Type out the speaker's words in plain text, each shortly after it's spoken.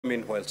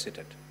While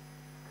seated.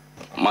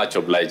 Much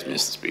obliged, Mr.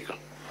 Speaker.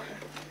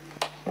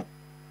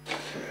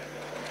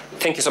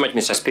 Thank you so much,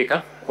 Mr.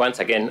 Speaker. Once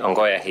again,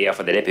 Ongoya here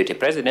for the Deputy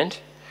President.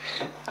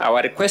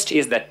 Our request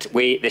is that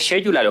the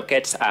schedule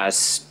allocates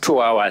us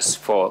 2 hours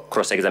for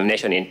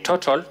cross-examination in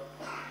total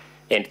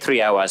and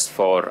 3 hours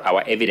for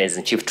our evidence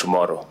in chief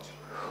tomorrow.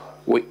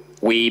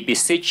 We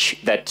beseech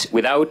that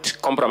without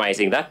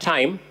compromising that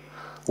time,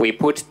 we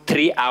put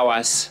 3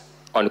 hours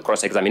on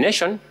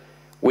cross-examination,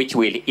 which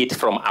will eat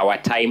from our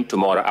time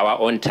tomorrow, our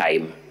own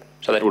time,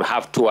 so that we'll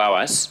have 2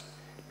 hours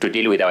to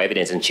deal with our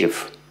evidence in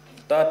chief.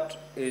 That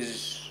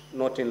is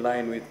not in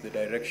line with the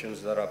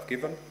directions that I've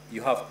given.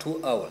 You have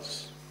 2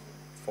 hours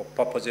for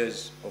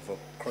purposes of a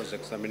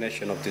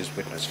cross-examination of these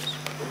witnesses.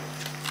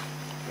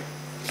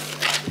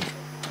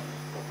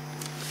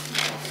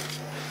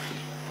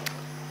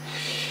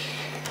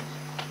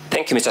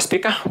 Thank you, Mr.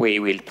 Speaker. We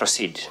will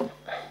proceed.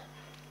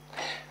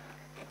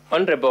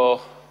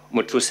 Honorable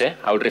Mutuse,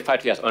 I will refer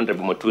to you as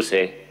Honorable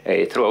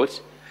Mutuse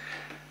throughout,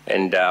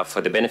 and for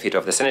the benefit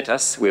of the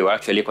senators, we were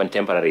actually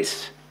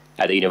contemporaries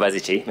at the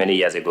university many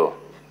years ago.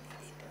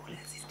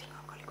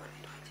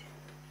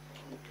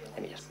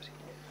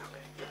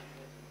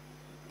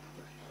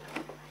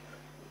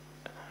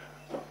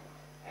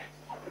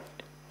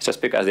 Mr.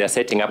 Speaker, as they are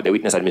setting up the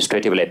witness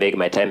administratively, I beg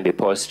my time be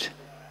paused.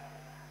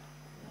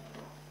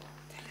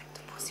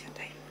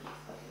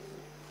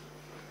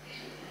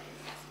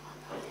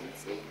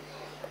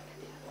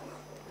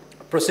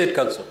 Proceed,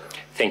 Counsel.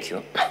 Thank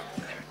you.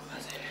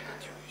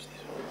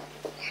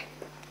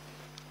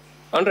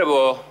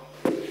 Honorable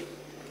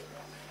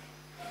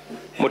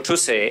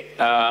Mutuse,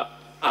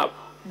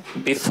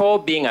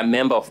 before being a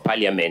member of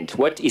parliament,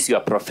 what is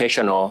your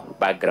professional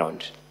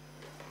background?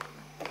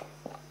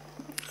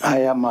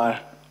 I am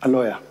a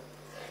lawyer.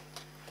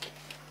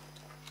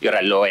 You're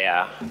a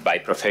lawyer by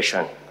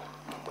profession.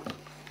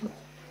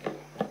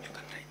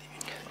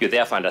 You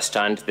therefore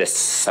understand the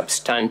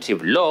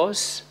substantive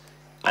laws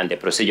and the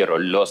procedural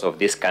laws of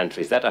this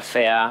country. Is that a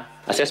fair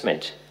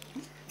assessment?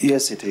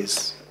 Yes, it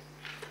is.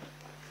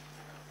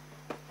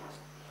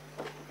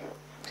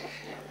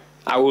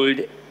 I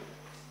would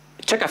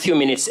take a few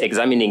minutes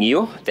examining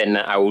you, then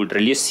I will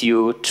release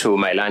you to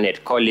my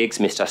learned colleagues,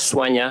 Mr.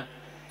 Swanya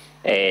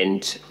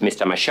and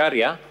Mr.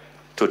 Masharia,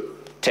 to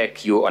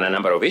take you on a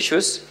number of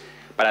issues.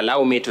 But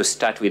allow me to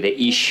start with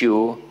the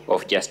issue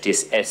of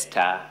Justice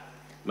Esther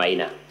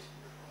Maina.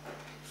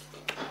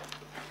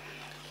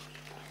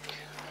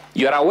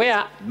 You are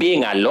aware,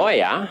 being a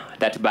lawyer,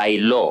 that by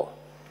law,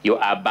 you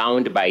are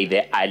bound by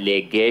the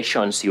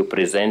allegations you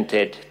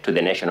presented to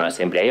the National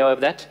Assembly. Are you aware of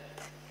that?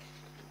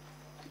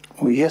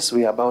 Yes,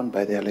 we are bound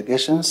by the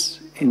allegations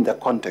in the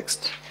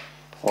context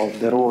of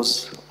the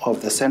rules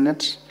of the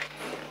Senate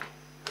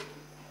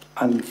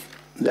and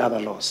the other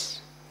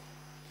laws.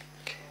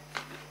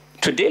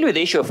 To deal with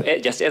the issue of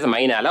Justice Esther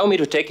Maina, allow me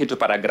to take you to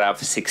paragraph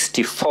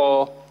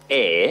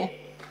 64A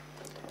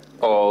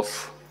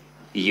of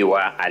your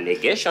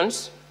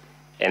allegations,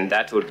 and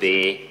that would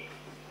be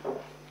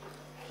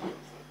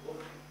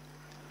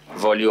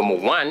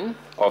volume 1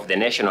 of the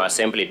National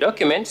Assembly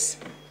documents,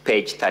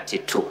 page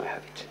 32. I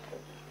have it.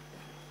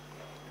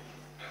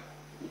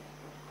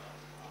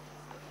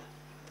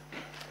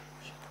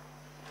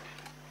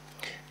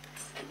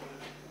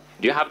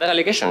 Do you have that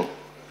allegation?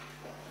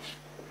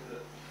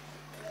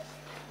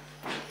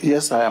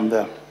 Yes, I am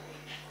there.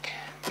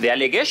 The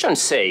allegation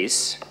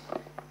says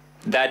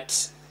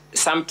that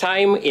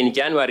sometime in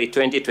January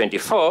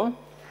 2024,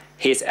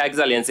 His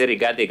Excellency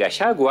Rigathi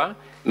Gachagua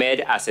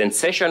made a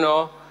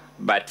sensational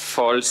but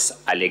false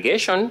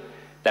allegation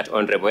that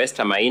Honorable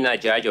Esther Maina,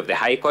 judge of the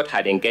High Court,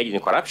 had engaged in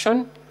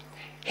corruption.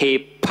 He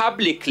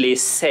publicly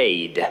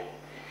said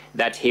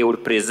that he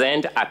would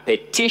present a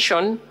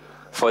petition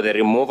for the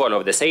removal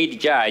of the said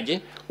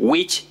judge,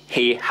 which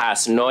he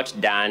has not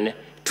done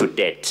to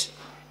date.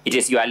 It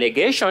is your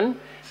allegation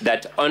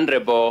that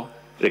Honorable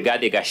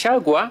Rigathi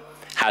Gachagua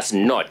has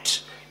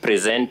not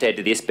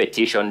presented this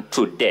petition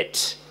to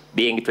date,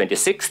 being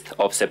 26th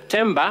of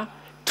September,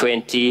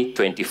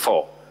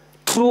 2024.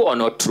 True or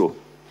not true?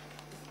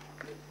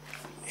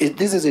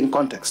 This is in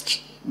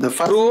context.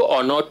 True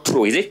or not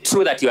true? Is it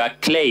true that your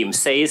claim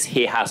says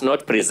he has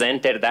not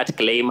presented that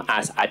claim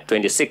as at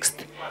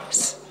 26th?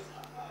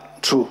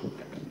 True.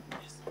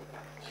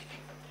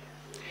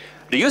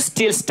 Do you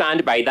still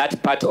stand by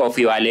that part of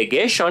your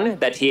allegation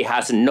that he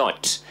has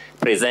not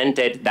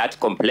presented that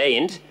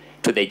complaint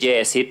to the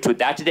JSC to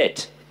that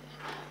date?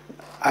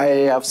 I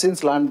have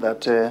since learned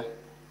that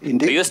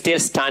indeed. Do you still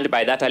stand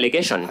by that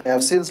allegation? I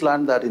have since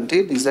learned that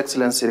indeed His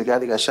Excellency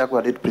Rigathi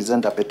Gachagua did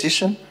present a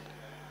petition,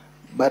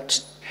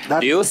 but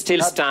do you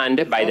still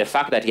stand by the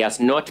fact that he has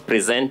not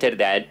presented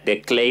the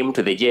claim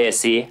to the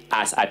JSC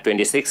as at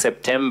 26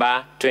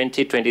 September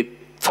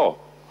 2024?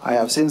 I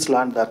have since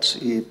learned that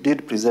he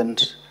did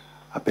present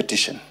a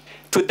petition.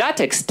 To that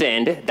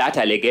extent, that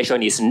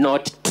allegation is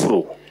not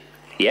true.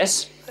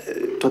 Yes?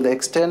 to the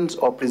extent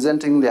of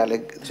presenting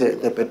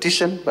the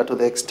petition, but to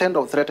the extent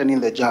of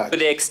threatening the judge. To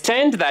the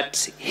extent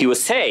that you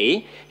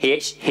say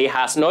he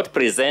has not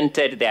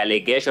presented the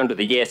allegation to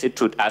the JSC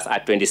to us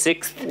at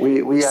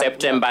 26th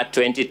September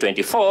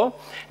 2024,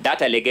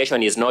 that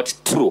allegation is not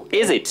true,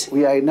 is it?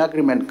 We are in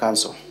agreement,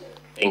 Counsel.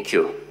 Thank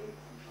you.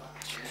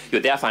 You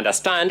therefore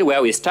understand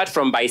where we start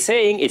from by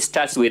saying it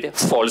starts with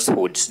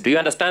falsehoods. Do you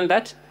understand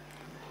that?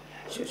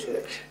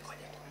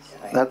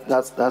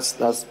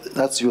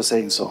 That's you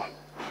saying so.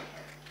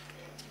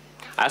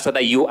 Ask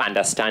whether you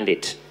understand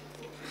it.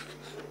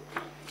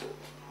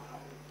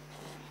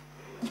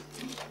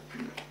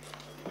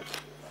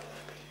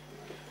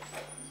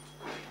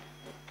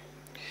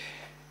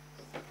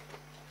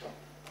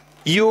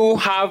 You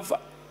have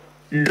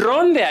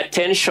drawn the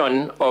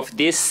attention of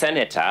these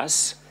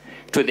senators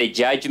to the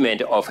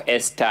judgment of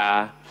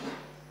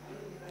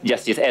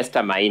Justice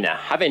Esther Maina,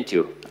 haven't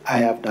you? I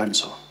have done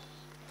so.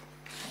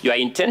 Your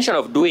intention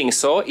of doing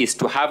so is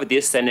to have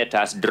these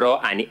senators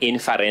draw an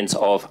inference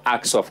of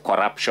acts of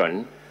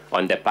corruption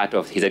on the part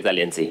of His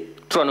Excellency.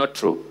 True or not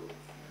true?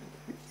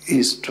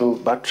 Is to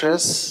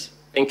buttress.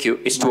 Thank you.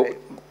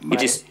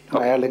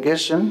 My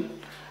allegation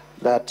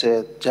that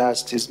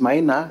Justice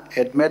Maina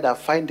had made a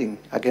finding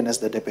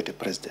against the Deputy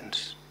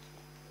President.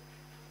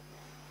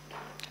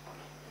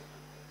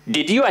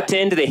 Did you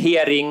attend the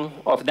hearing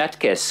of that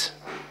case?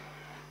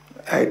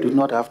 I do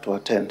not have to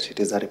attend. It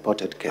is a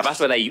reported case. I've asked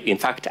whether you, in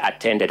fact,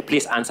 attended.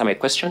 Please answer my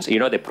questions. You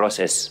know the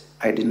process.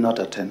 I did not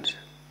attend.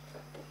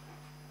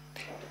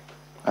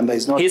 And there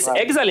is no His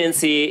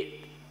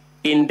Excellency,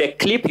 in the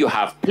clip you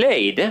have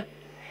played,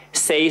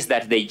 says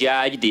that the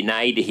judge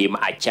denied him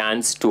a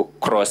chance to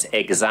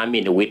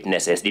cross-examine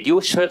witnesses. Did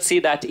you see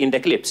that in the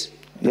clips?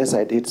 Yes,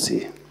 I did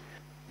see.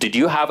 Did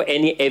you have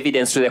any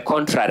evidence to the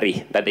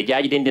contrary, that the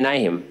judge didn't deny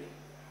him?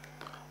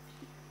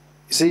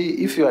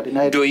 See, if you are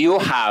denied... Do you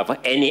have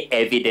any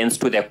evidence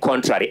to the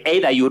contrary?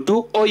 Either you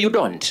do or you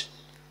don't.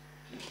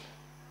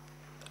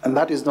 And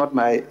that is not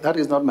my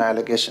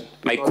allegation.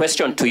 My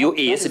question to you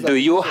is, do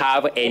you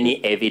have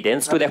any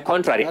evidence to the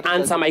contrary?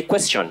 Answer my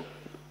question.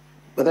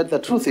 But the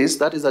truth is,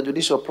 that is a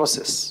judicial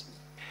process.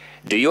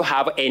 Do you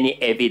have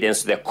any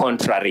evidence to the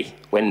contrary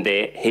when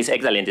His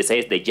Excellency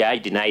says the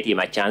judge denied him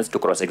a chance to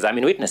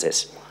cross-examine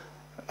witnesses?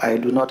 I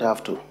do not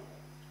have to.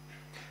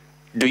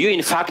 Do you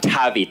in fact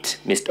have it,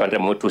 Mr.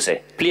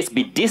 Mutuse? Please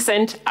be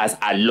decent as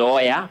a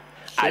lawyer,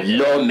 a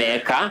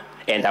lawmaker,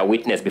 and a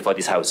witness before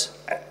this House.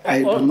 I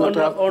do not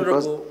have...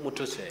 Honorable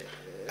Mutuse,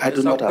 I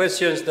do not have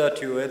questions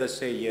that you either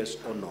say yes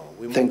or no.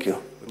 Thank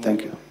you.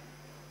 Thank you.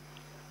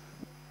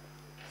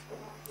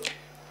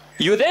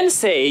 You then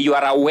say you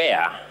are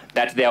aware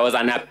that there was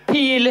an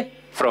appeal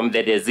from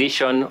the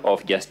decision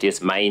of Justice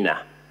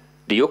Maina.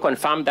 Do you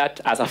confirm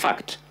that as a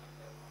fact?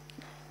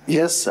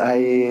 Yes, I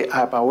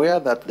am aware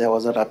that there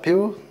was an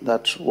appeal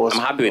that was... I'm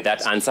happy with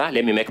that answer.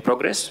 Let me make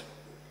progress.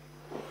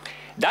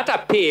 That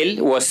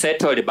appeal was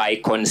settled by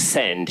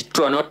consent.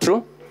 True or not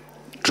true?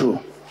 True.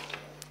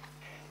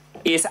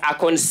 Is a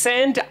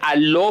consent a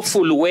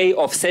lawful way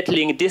of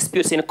settling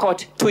disputes in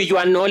court, to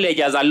your knowledge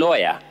as a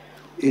lawyer?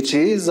 It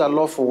is a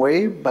lawful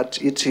way, but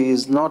it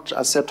is not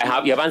a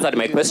settlement. You have answered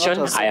my question.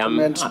 I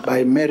am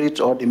by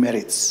merit or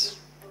demerits.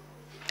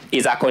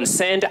 Is a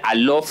consent a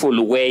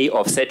lawful way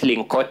of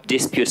settling court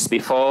disputes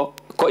before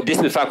a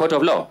court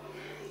of law?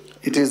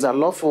 It is a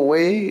lawful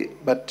way,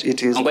 but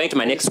it is... I'm going to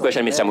my next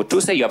question, Mr.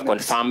 Mutuse. You have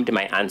confirmed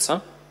my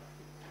answer.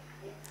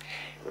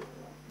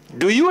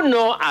 Do you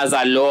know as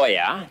a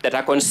lawyer that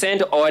a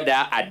consent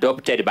order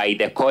adopted by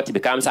the court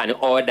becomes an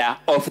order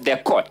of the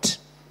court?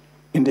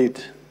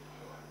 Indeed.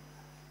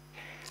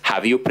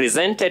 Have you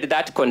presented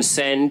that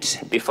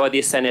consent before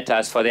these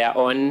senators for their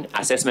own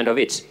assessment of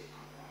it?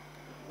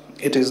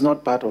 It is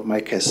not part of my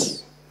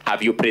case.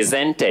 Have you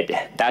presented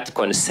that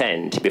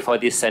consent before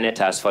these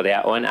senators for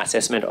their own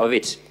assessment of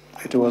it?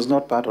 It was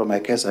not part of my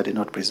case. I did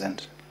not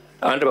present.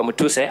 Honorable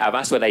Mutuse, I've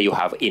asked whether you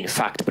have in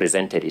fact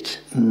presented it.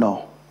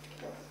 No.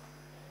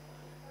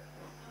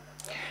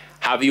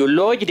 Have you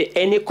lodged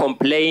any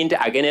complaint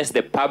against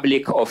the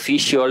public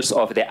officials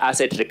of the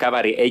Asset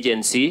Recovery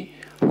Agency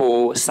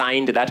who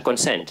signed that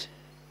consent?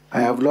 I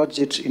have lodged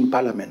it in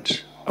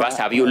Parliament. First,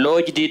 have you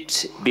lodged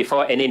it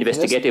before any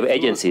investigative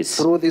agencies?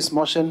 Through this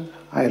motion,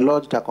 I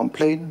lodged a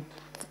complaint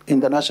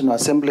in the National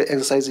Assembly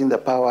exercising the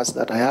powers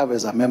that I have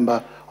as a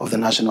member of the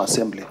National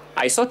Assembly.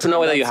 I sought to know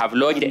whether you have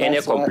lodged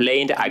any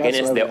complaint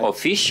against the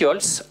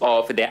officials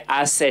of the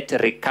Asset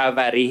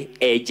Recovery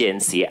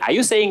Agency. Are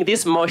you saying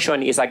this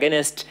motion is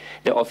against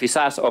the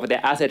officers of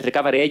the Asset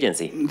Recovery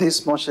Agency?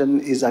 This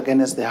motion is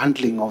against the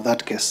handling of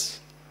that case.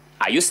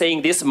 Are you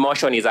saying this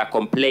motion is a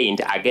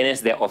complaint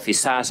against the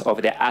officers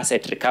of the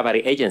Asset Recovery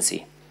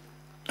Agency?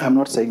 I'm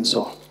not saying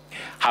so.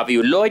 Have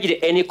you lodged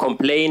any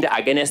complaint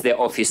against the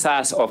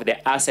officers of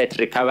the Asset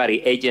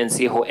Recovery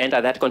Agency who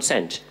entered that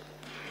consent?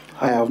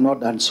 I have not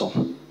done so.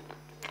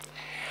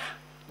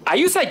 Are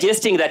you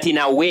suggesting that in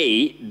a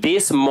way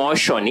this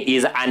motion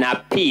is an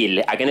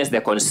appeal against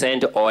the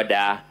consent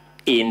order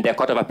in the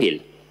Court of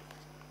Appeal?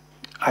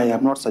 I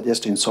am not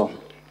suggesting so.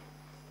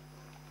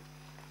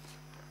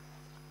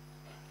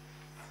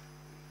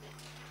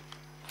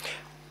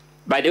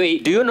 By the way,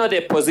 do you know the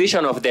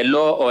position of the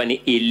law on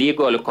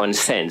illegal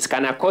consents?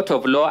 Can a court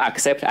of law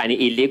accept an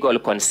illegal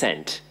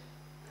consent?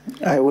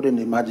 I wouldn't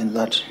imagine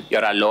that.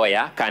 You're a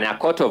lawyer. Can a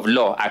court of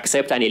law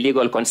accept an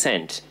illegal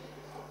consent?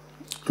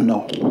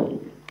 No.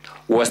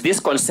 Was this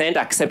consent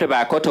accepted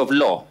by a court of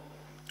law?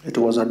 It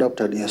was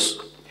adopted, yes.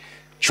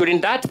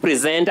 Shouldn't that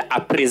present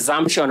a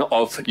presumption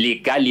of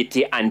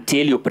legality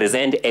until you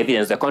present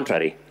evidence the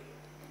contrary?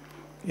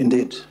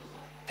 Indeed.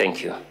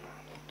 Thank you.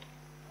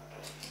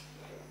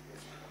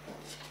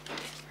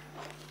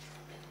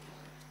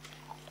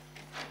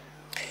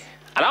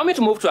 Allow me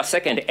to move to a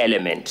second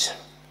element.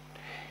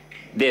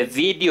 The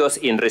videos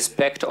in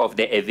respect of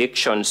the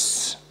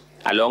evictions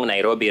along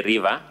Nairobi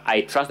River.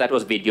 I trust that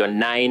was video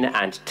 9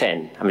 and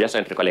 10. I'm just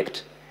trying to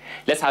recollect.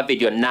 Let's have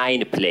video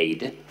 9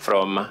 played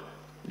from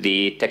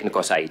the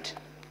technical side.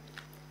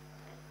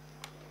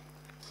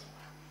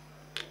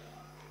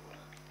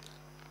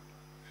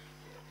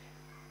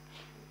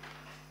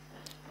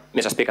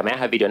 Mr. Speaker, may I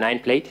have video 9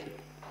 played?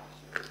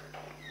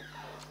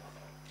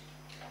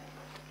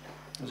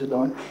 Is it the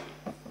one?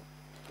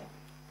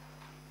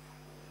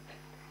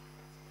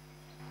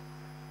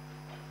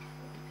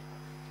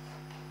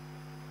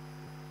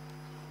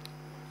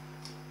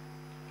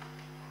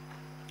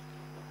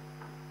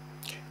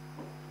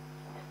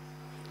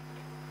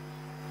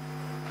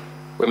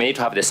 We may need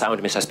to have the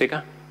sound, Mr.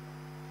 Speaker.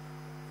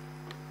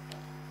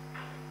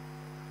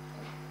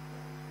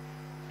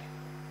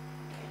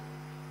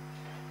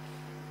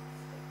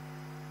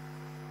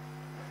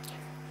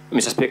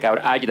 Mr. Speaker, I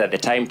would urge that the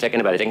time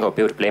taken by the technical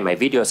people to play my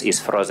videos is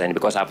frozen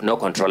because I have no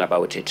control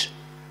about it.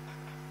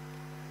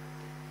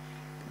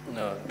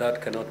 No,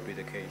 that cannot be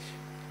the case.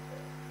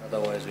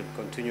 Otherwise, we'll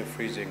continue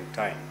freezing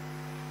time.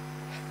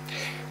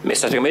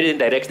 Mr. Speaker, may I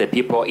direct the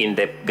people in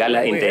the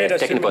gala in the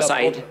technical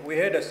side? We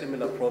had a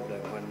similar problem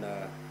when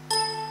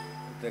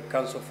the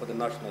Council for the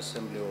National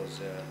Assembly was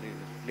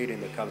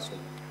leading the council.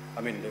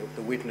 I mean,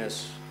 the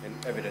witness and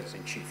evidence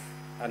in chief,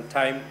 and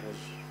time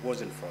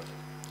wasn't frozen.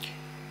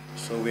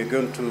 So we're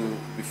going to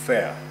be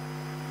fair.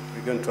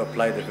 We're going to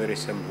apply the very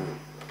same rule.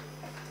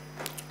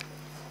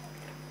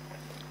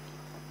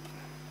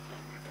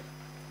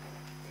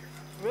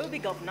 Will be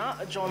Governor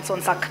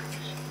Johnson Sak.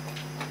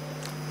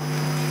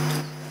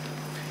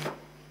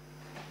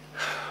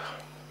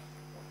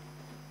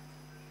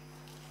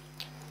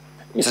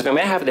 Mr. Speaker,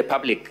 may I have the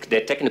public,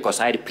 the technical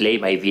side, play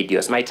my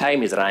videos? My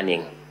time is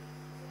running.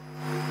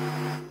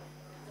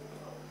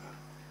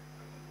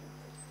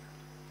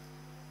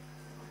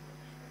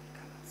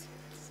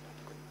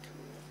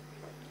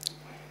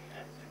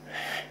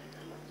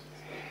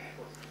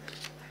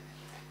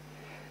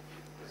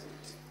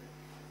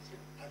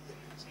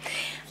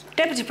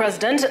 Deputy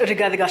President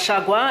Rigathi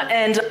Gachagua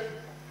and...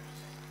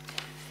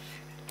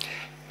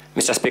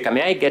 Mr. Speaker,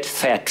 may I get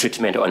fair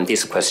treatment on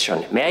this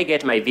question? May I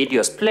get my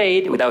videos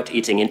played without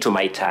eating into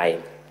my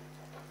time?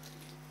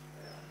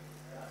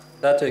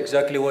 That's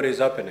exactly what is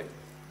happening.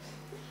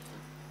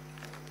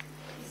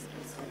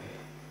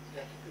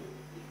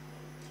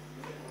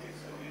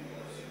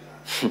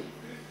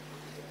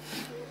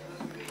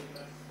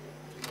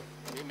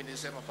 Mimi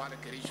nilisema pale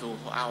Kericho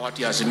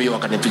watu ya Azimio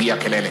wakanipigia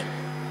kelele.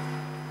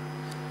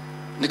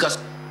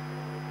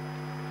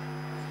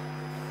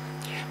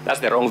 That's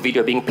the wrong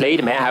video being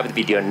played. May I have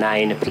video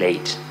 9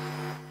 played?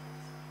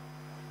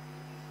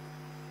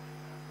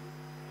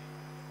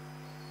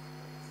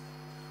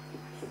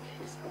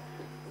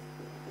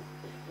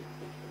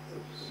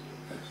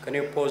 Can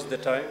you pause the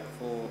time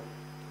for...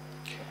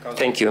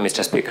 Thank you,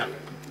 Mr. Speaker.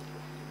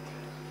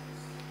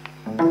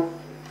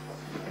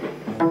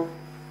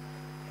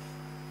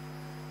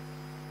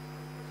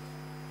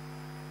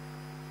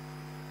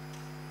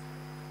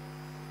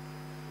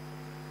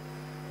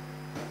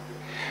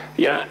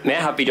 Yeah, may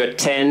I have video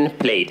 10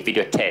 played?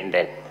 Video 10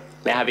 then.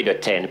 May I have video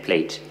 10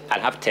 played? I'll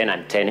have 10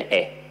 and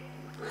 10A.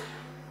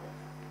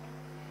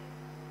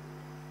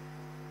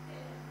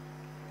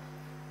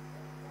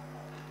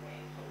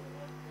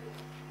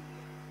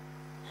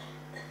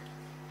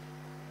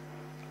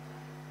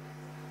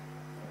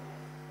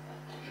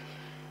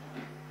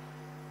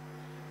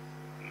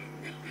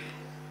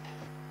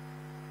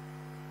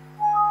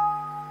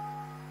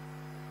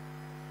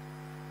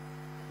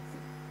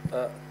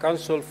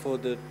 Counsel for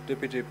the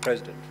Deputy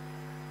President,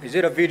 is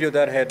it a video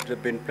that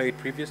had been played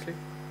previously?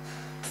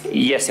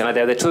 Yes, there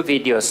are the 2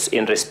 videos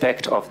in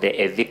respect of the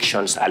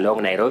evictions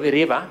along Nairobi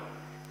River.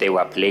 They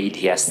were played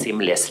here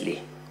seamlessly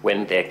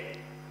when the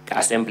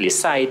Assembly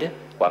side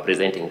were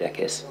presenting their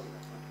case.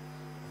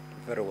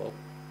 Very well.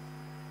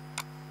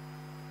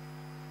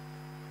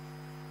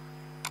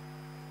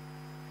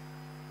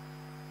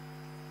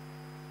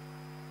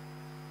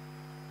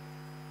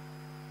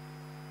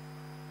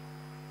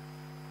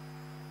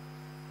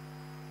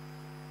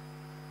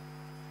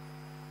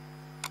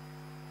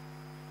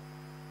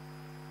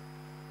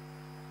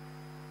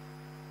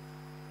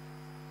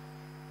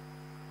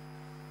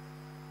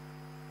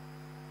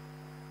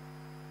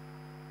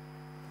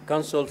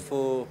 Counsel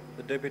for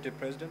the Deputy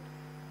President,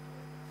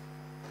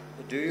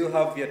 do you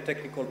have your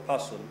technical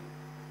person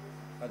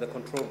at the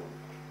control room?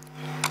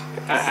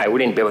 I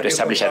wouldn't be able to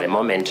establish at the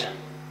moment.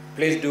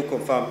 Please do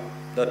confirm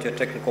that your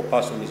technical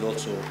person is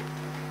also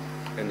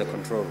in the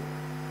control room.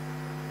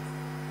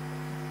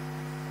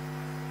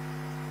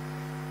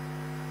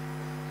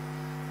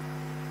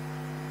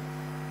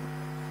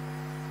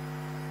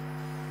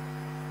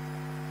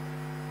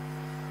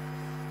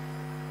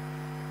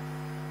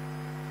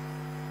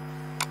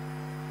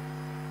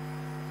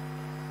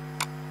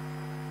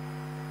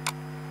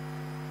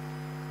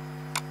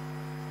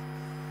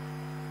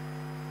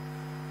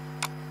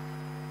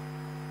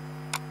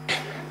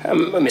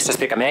 Mr.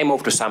 Speaker, may I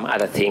move to some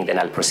other thing, then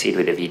I'll proceed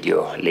with the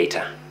video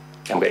later.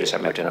 I'm going to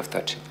submit my turn of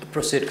thought.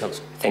 Proceed,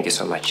 Counsel. Thank you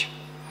so much.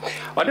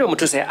 Honorable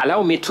Mutuse,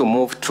 allow me to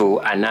move to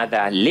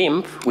another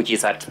limb, which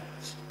is at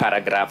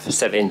paragraph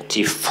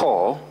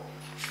 74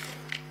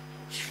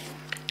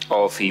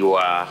 of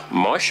your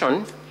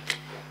motion,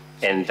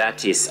 and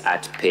that is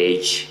at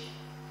page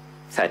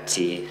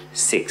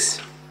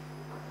 36.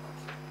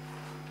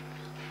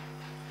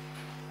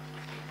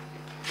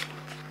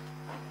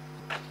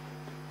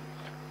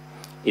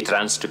 It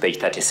runs to page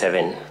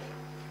 37.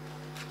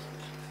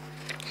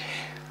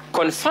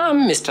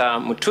 Confirm,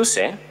 Mr.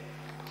 Mutuse,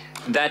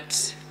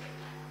 that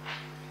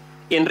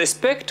in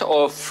respect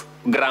of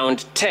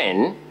ground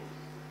 10,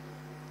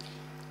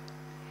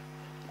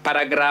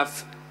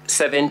 paragraph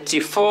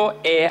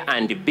 74A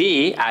and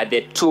B are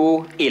the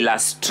two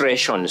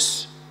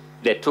illustrations,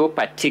 the two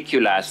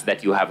particulars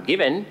that you have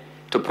given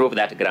to prove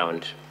that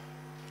ground.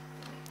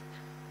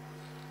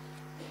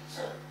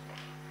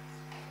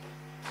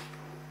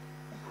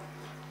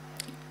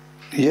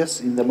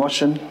 Yes, in the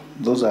motion,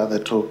 those are the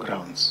two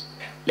grounds.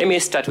 Let me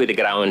start with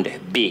ground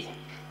B.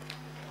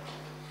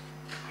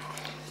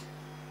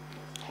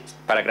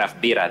 Paragraph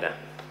B, rather.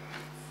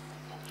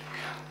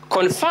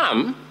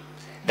 Confirm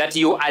that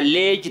you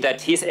allege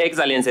that His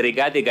Excellency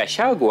Rigathi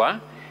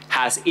Gachagua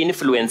has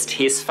influenced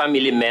his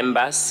family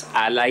members,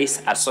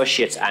 allies,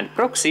 associates, and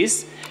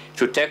proxies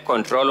to take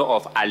control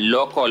of a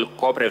local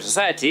cooperative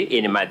society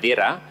in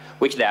Madeira,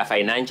 which they are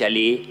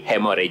financially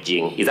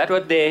hemorrhaging. Is that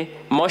what the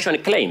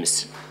motion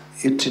claims?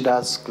 It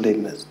does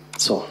claim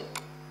so.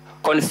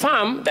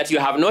 Confirm that you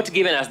have not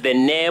given us the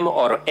name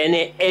or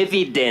any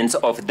evidence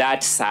of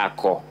that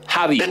circle.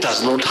 Have you? Let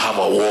us not have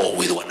a war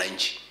with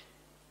wananchi.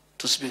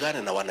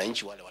 Tusipigane na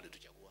wananchi wale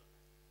walituchagua.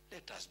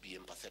 Let us be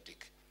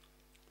empathetic.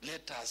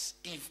 Let us,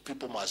 if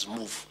people must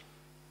move,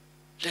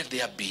 let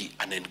there be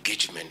an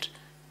engagement.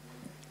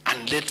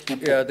 And let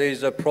people... Yeah, there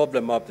is a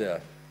problem up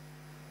there.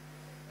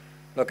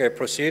 Okay,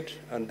 proceed.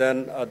 And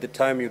then at the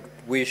time you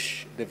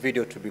wish the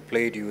video to be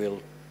played, you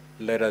will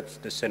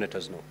let the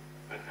senators know.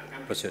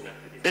 Proceed.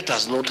 Let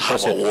us not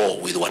have a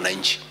war with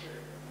wananchi.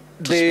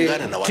 The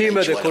team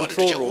at the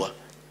control room.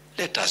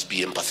 Let us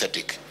be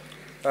empathetic.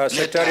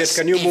 Secretariat,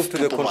 can you move to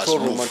the control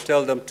room and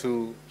tell them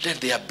to let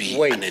there be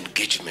wait. An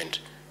engagement.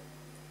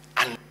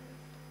 And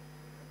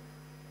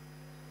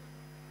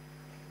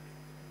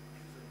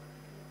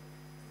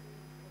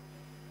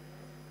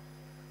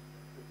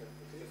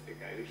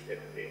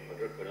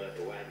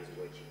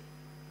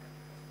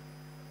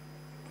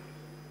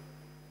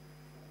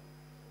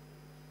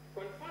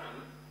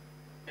Confirm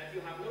that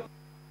you have no...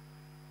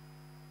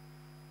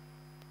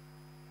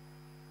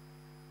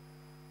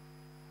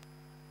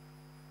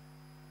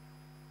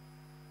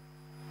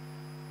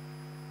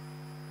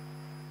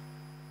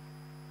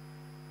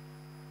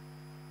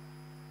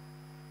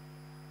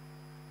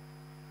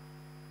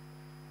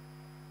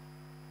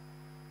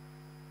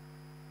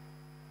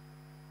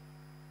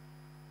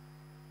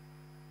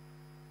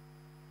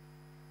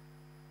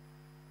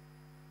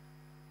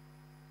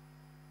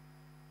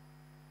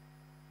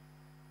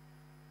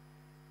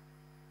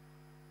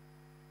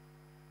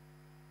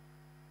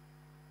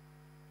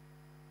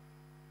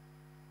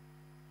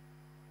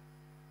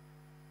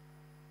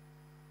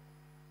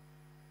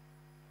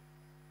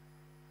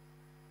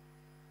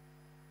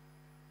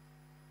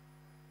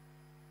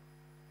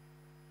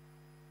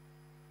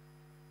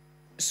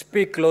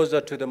 Speak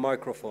closer to the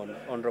microphone,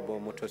 Honorable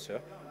Mutuse.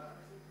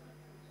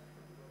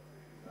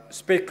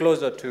 Speak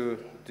closer to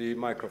the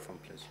microphone,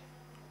 please.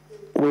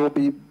 We will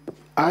be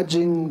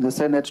urging the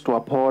Senate to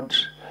uphold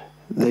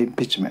the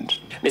impeachment.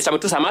 Mr.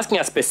 Mutuse, I'm asking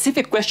a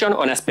specific question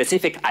on a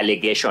specific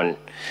allegation.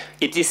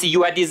 It is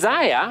your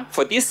desire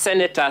for these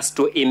senators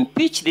to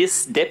impeach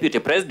this deputy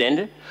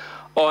president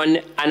on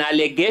an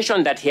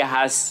allegation that he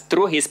has,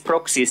 through his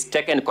proxies,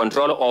 taken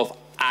control of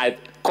a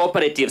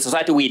cooperative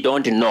society we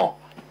don't know,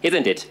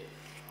 isn't it?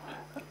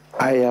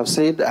 I have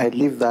said I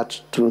leave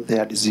that to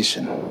their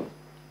decision.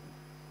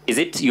 Is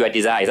it your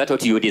desire? Is that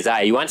what you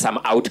desire? You want some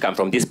outcome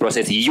from this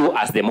process, you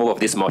as the mover of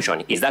this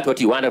motion. Is that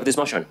what you want of this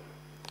motion?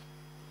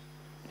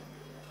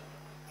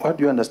 What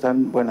do you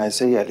understand when I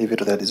say I leave it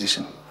to their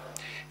decision?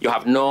 You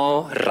have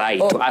no right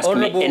to ask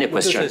me any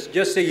question.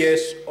 Just say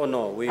yes or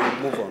no. We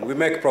move on. We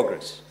make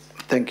progress.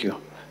 Thank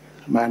you.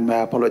 My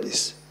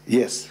apologies.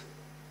 Yes.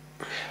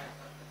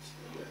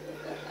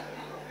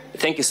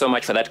 Thank you so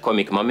much for that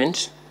comic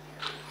moment.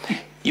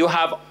 You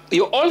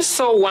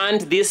also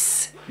want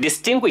this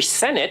distinguished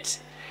Senate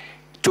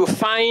to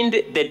find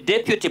the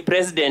deputy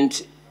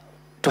president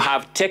to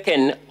have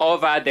taken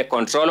over the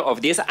control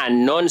of this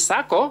unknown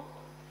circle,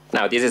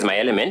 now this is my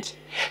element,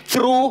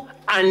 through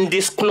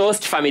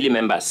undisclosed family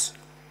members?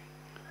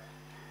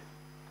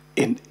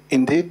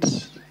 Indeed,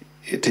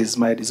 it is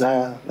my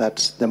desire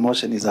that the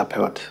motion is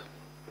upheld.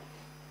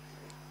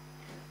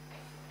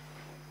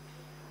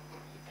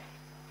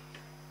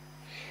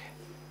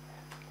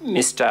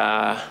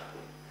 Mr.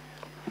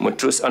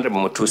 Mutuse,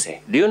 Honorable Mutuse,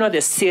 do you know the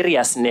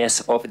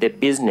seriousness of the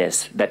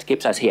business that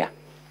keeps us here?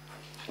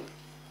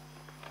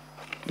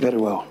 Very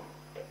well.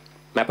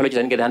 My apologies,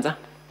 I didn't get the answer.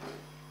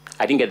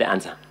 I didn't get the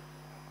answer.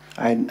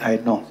 I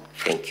know.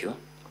 Thank you.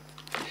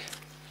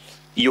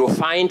 You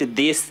find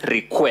this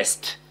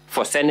request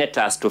for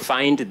senators to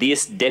find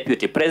this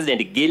deputy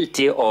president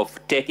guilty of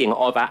taking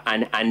over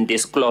an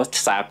undisclosed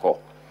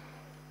circle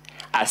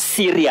a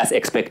serious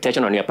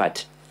expectation on your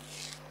part?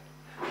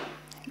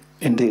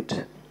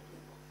 Indeed.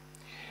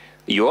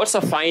 You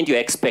also find your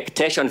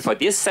expectation for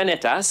these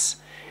senators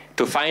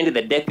to find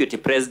the deputy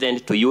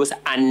president to use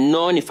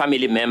unknown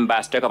family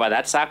members to talk about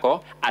that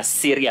circle a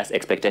serious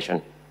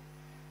expectation?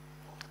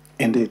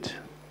 Indeed.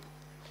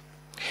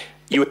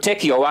 You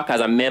take your work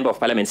as a member of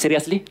parliament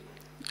seriously?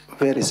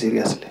 Very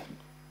seriously.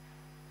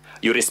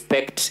 You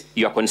respect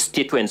your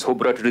constituents who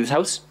brought you to this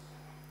house?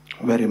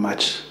 Very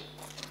much.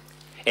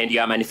 And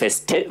you are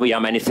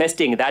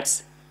manifesting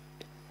that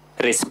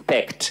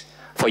respect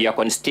for your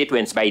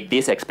constituents by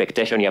this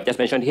expectation you have just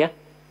mentioned here?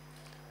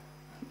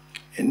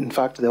 In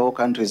fact, the whole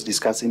country is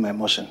discussing my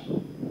motion.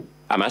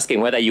 I'm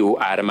asking whether you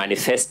are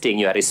manifesting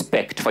your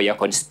respect for your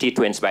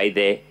constituents by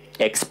the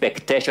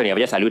expectation you have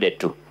just alluded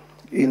to.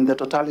 In the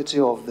totality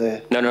of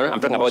the... No,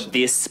 I'm talking about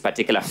this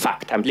particular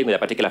fact. I'm dealing with a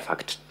particular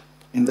fact.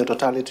 In the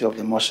totality of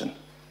the motion,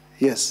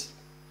 yes.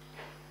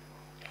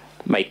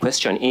 My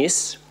question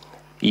is,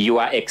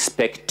 your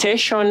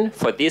expectation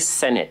for this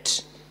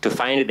Senate to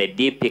find the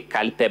DP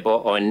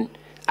culpable on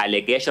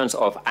allegations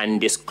of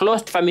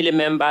undisclosed family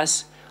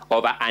members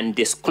of an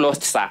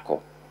undisclosed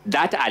circle,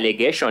 that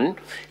allegation,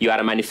 you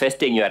are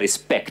manifesting your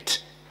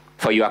respect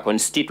for your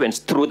constituents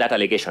through that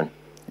allegation?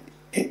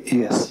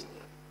 Yes.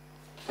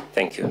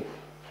 Thank you.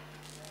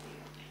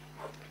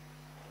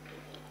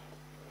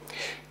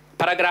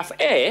 Paragraph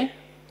A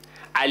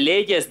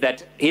alleges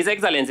that His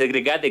Excellency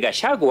Rigathi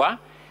Gachagua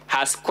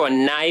has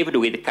connived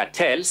with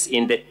cartels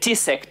in the tea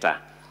sector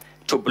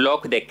to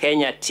block the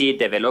Kenya Tea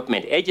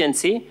Development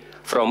Agency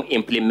from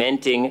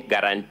implementing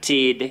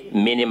guaranteed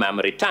minimum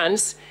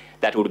returns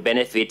that would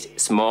benefit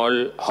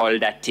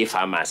smallholder tea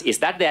farmers. Is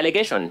that the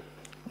allegation?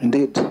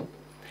 Indeed.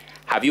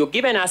 Have you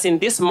given us in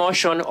this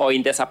motion or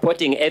in the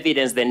supporting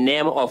evidence the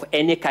name of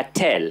any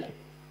cartel?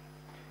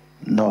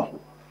 No.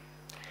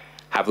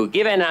 Have you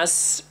given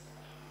us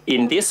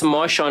in this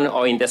motion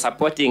or in the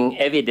supporting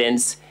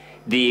evidence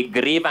the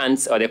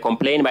grievance or the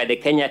complaint by the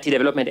Kenya Tea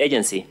Development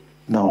Agency?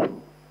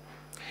 No.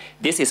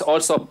 This is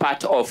also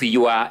part of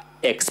your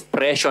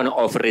expression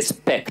of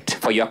respect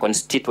for your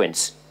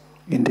constituents.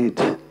 Indeed.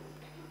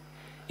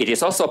 It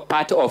is also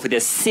part of the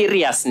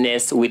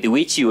seriousness with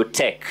which you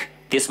take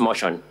this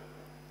motion.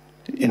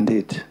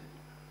 Indeed.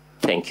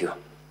 Thank you.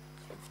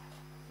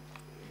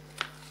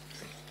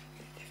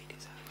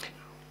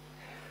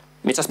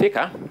 Mr.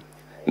 Speaker,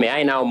 may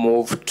I now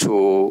move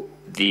to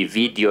the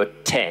video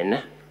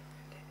 10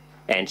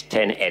 and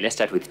 10A. Let's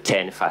start with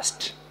 10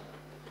 first.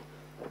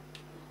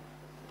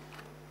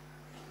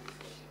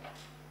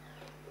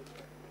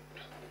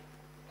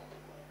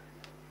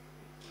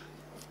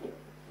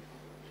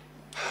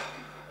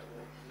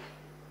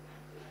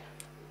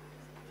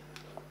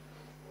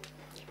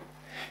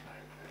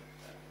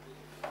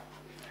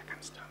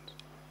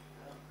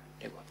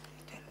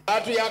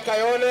 Watu ya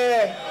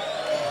Kayole,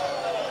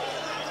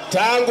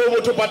 tangu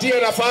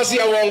mtupatie nafasi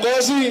ya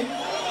uongozi,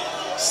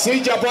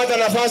 sijapata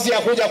nafasi ya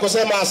kuja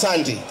kusema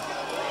asanti.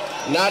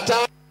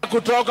 Nataka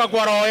kutoka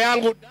kwa roho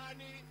yangu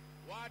ndani,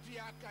 watu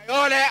ya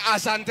Kayole,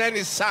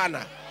 asanteni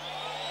sana.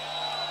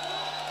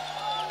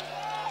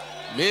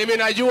 Mimi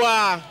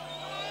najua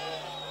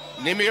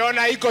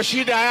nimeona iko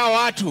shida ya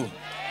watu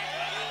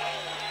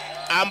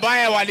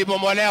ambaye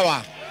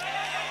walibomolewa,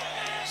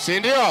 si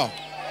ndio?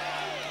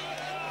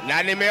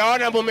 Na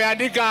nimeona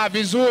mumeandika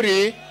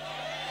vizuri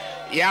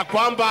ya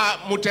kwamba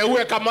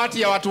mteue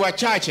kamati ya watu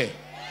wachache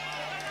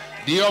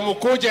ndio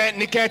mkuje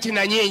niketi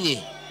na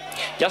nyinyi.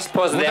 Just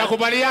pause there.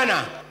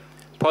 Mtakubaliana?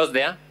 Pause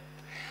there.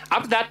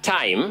 At that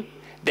time,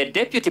 the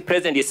deputy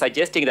president is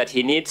suggesting that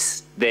he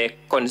needs the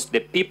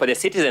people, the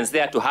citizens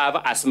there to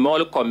have a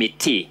small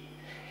committee,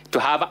 to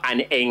have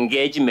an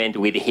engagement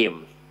with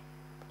him.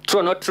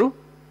 True or not true?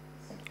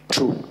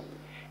 True.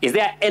 Is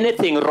there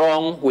anything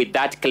wrong with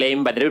that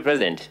claim by the deputy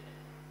president?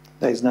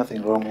 There is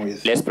nothing wrong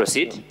with... Let's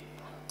proceed.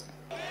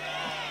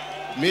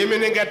 Mimi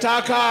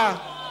ningetaka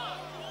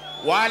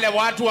wale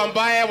watu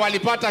ambaye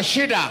walipata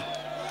shida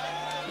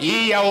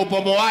hii ya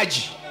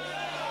upomoaji,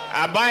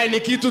 ambaye ni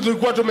kitu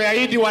tulikuwa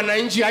tumeahidi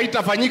wananchi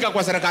haitafanyika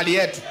kwa serikali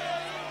yetu.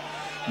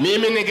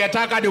 Mimi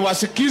ningetaka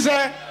niwasikize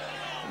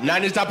na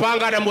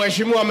nitapanga na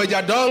mheshimiwa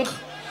Meja Dong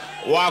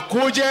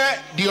wakuje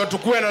ndio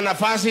tukue na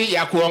nafasi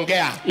ya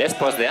kuongea. Let's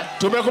pause there.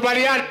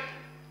 Tumekubaliana?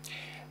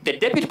 The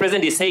deputy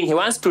president is saying he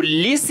wants to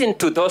listen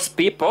to those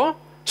people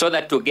so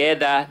that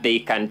together they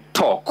can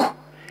talk.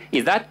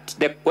 Is that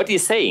what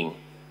he's saying?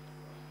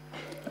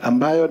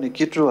 Ambayo ni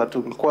kitu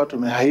tulikuwa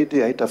tumeahidi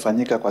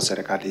haitafanyika kwa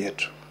serikali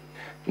yetu.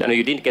 No,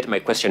 you didn't get my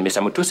question.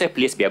 Mr. Mutuse,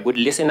 please be a good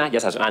listener.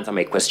 Just answer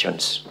my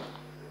questions.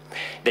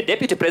 The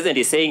deputy president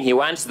is saying he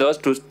wants those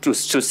to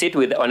sit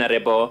with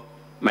Honorable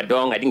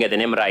Madong, I didn't get the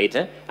name right,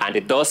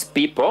 and those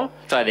people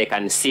so that they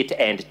can sit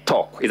and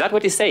talk. Is that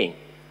what he's saying?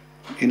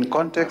 In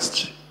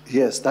context,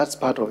 yes, that's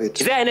part of it.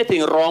 Is there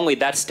anything wrong with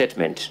that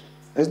statement?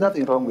 There's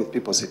nothing wrong with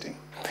people sitting.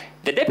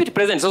 The deputy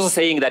president is also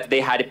saying that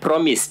they had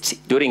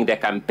promised during the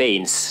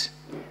campaigns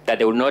that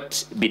they will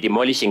not be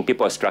demolishing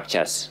people's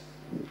structures.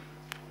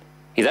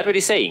 Is that what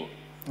he's saying?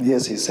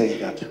 Yes, he's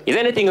saying that. Is there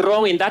anything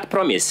wrong in that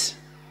promise?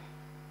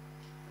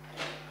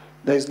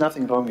 There is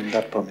nothing wrong in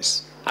that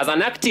promise. As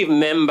an active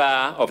member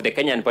of the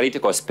Kenyan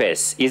political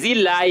space, is he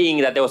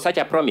lying that there was such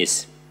a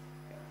promise?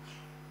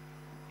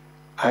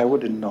 I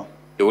wouldn't know.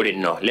 You wouldn't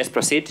know. Let's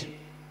proceed.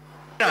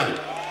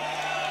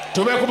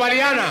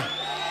 Tumekubaliana.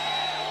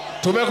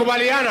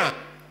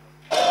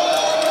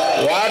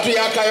 Watu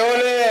ya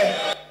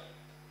Kayole.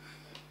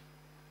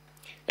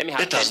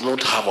 Let us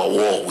not have a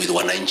war with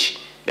wananchi.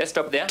 Let's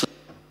stop there.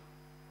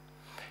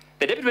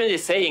 The deputy president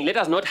is saying, let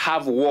us not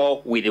have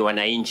war with the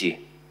wananchi.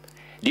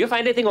 Do you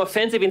find anything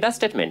offensive in that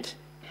statement?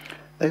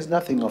 There is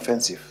nothing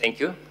offensive. Thank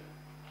you.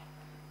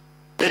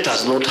 Let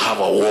us not have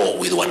a war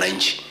with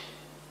wananchi.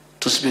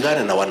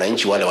 Tusipigane na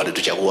wananchi wale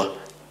walituchagua.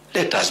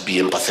 Let us be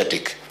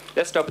empathetic.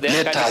 Let's stop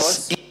there. Let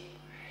us.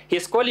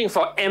 He's calling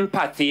for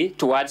empathy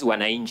towards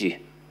wananchi.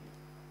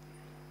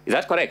 Is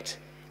that correct?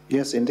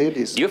 Yes, indeed.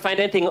 Do you find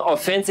anything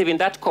offensive in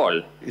that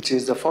call? It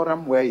is the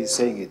forum where he's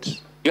saying it.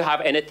 Do you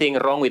have anything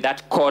wrong with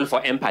that call for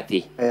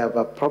empathy? I have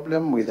a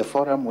problem with the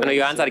forum where... No,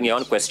 you're answering your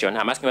own question.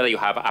 I'm asking whether you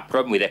have a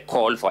problem with the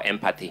call for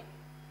empathy.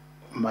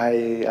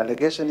 My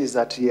allegation is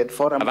that he had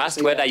forum... I've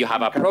asked whether you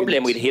have a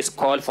problem with his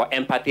call for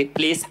empathy.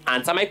 Please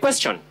answer my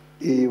question.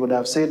 He would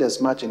have said as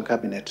much in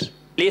cabinet.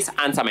 Please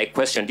answer my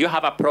question. Do you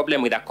have a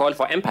problem with a call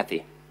for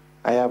empathy?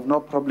 I have no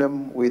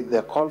problem with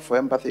the call for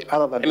empathy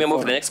other than... Let me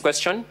move to the next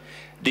question.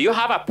 Do you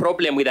have a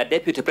problem with a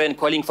deputy president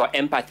calling for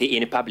empathy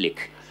in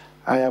public?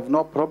 I have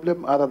no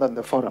problem other than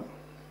the forum.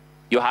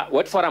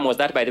 What forum was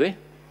that, by the way?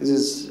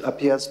 This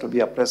appears to be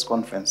a press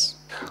conference.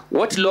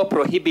 What law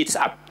prohibits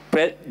a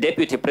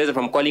deputy president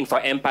from calling for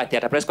empathy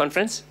at a press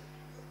conference?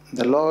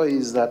 The law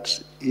is that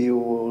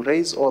you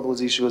raise all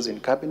those issues in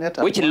cabinet.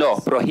 Which law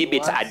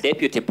prohibits a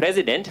deputy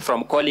president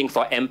from calling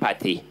for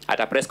empathy at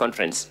a press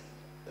conference?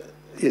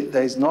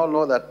 There is no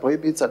law that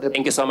prohibits a deputy...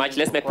 Thank you so much.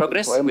 Let's make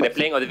progress with the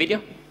playing of the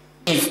video.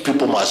 If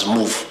people must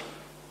move,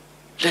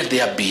 let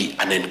there be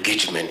an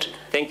engagement.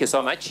 Thank you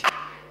so much.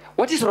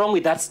 What is wrong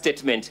with that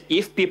statement?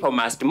 If people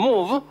must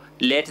move,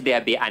 let there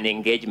be an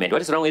engagement.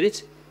 What is wrong with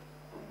it?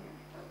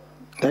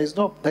 There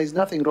is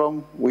nothing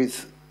wrong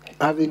with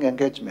having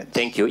engagement.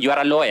 Thank you. You are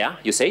a lawyer,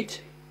 you said?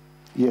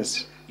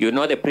 Yes. You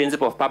know the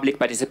principle of public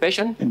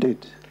participation?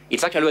 Indeed.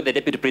 It's actually what the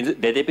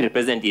deputy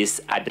president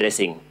is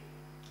addressing.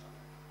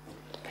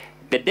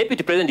 The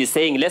deputy president is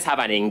saying, let's have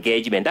an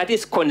engagement. That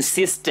is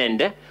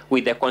consistent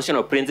with the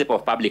constitutional principle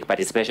of public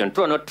participation.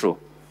 True or not true?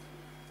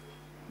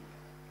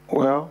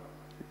 Well,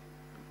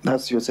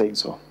 that's you saying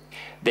so.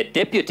 The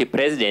deputy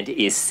president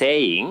is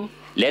saying,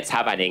 let's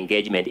have an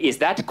engagement. Is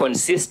that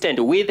consistent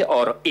with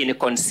or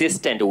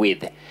inconsistent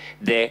with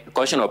the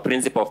constitutional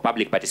principle of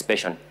public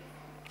participation?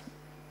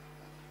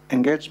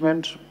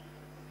 Engagement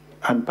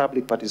and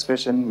public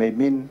participation may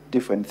mean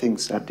different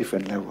things at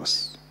different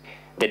levels.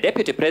 The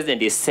deputy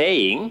president is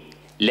saying,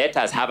 let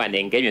us have an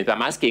engagement.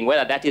 I'm asking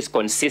whether that is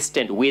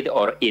consistent with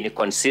or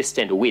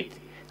inconsistent with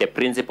the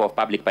principle of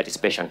public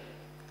participation.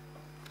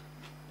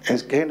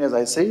 Again, as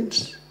I said,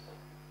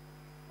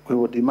 we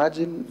would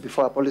imagine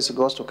before a policy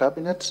goes to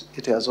cabinet,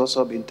 it has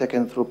also been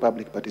taken through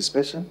public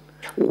participation.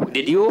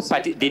 Did you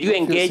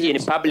engage in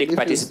public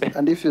participation?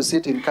 And if you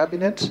sit in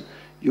cabinet,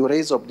 you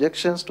raise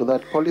objections to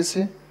that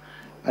policy,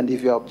 and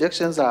if your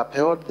objections are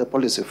upheld, the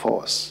policy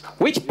falls.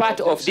 Which part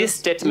of this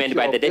statement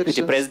by the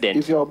deputy president?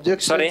 If your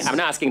objections... Sorry, I'm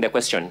not asking the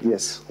question.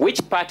 Yes.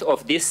 Which part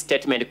of this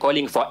statement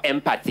calling for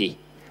empathy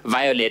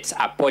violates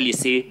a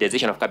policy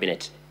decision of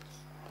cabinet?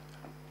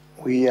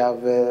 We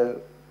have the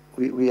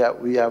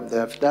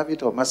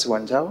affidavit of Mercy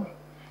Wanjau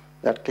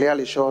that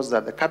clearly shows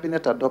that the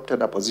cabinet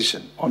adopted a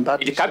position on that.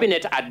 Did the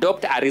cabinet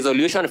adopt a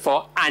resolution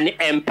for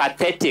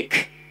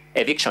unempathetic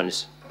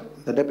evictions?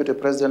 The deputy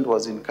president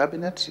was in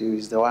cabinet. He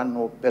is the one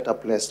who better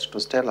placed to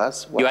tell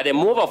us. You are the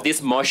move of this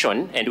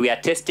motion, and we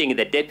are testing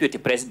the deputy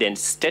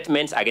president's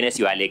statements against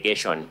your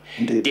allegation.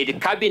 Indeed. Did the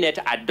cabinet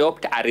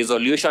adopt a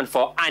resolution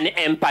for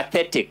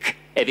unempathetic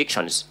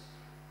evictions?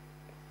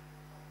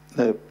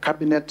 The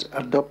cabinet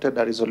adopted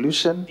a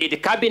resolution. Did the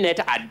cabinet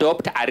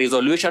adopt a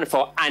resolution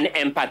for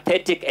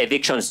unempathetic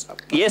evictions?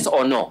 Yes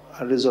or no?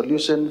 A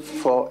resolution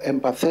for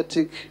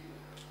empathetic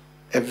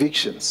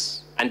evictions.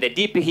 And the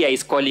DP here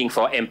is calling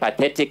for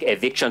empathetic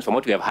evictions from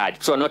what we have heard.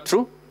 True or not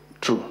true?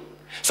 True.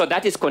 So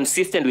that is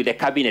consistent with the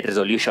cabinet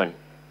resolution.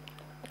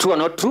 True or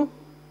not true?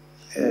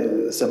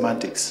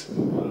 semantics.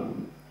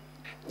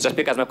 Mr.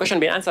 Speaker, has my question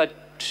been answered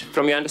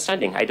from your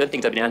understanding? I don't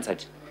think it's been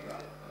answered.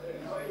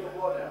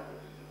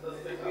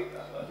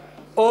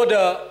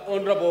 Order,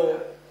 honorable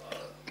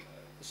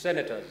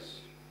senators.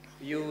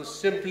 You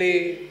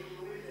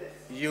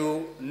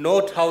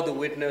note how the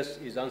witness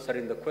is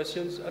answering the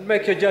questions and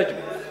make your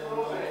judgment.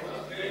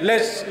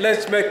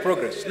 Let's make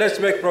progress. Let's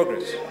make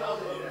progress.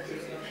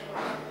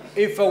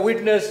 If a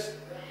witness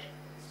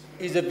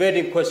is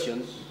evading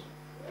questions,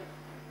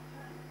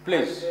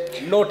 please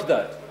note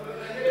that.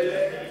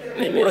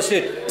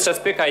 Proceed. Mr.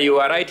 Speaker, you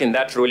are right in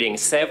that ruling,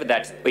 save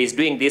that he's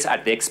doing this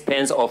at the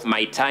expense of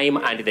my time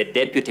and the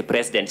Deputy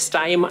President's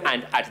time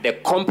and at the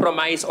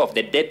compromise of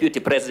the Deputy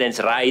President's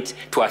right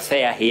to a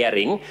fair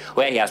hearing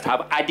where he has to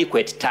have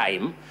adequate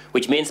time,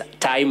 which means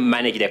time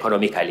managed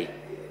economically.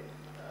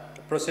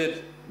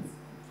 Proceed.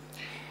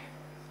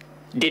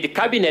 Did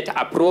Cabinet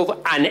approve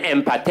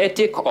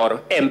unempathetic or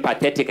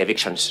empathetic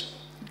evictions?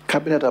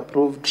 Cabinet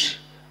approved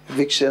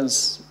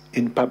evictions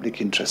in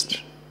public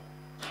interest.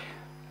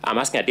 I'm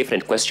asking a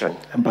different question.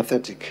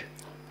 Empathetic.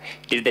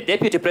 Did the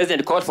Deputy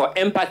President call for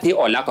empathy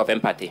or lack of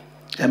empathy?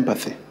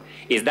 Empathy.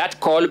 Is that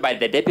call by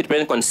the Deputy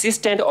President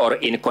consistent or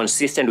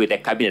inconsistent with the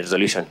Cabinet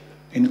resolution?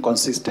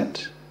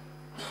 Inconsistent.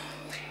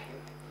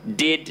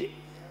 Did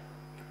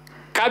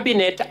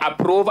Cabinet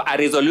approve a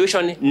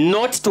resolution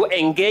not to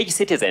engage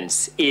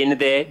citizens in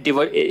the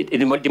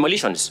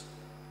demolitions?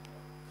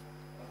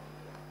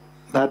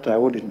 That I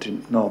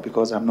wouldn't know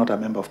because I'm not a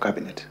member of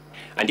Cabinet.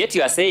 And yet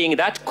you are saying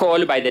that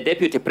call by the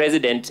Deputy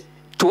President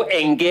to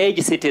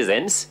engage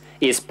citizens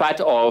is part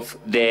of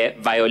the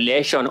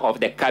violation of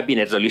the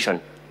Cabinet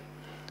resolution.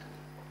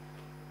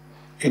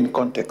 In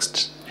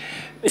context.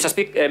 Mr.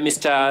 Speaker,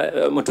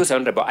 Mr. Mutuse,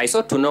 Honorable, I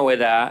sought to know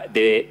whether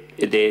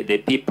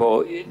the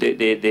people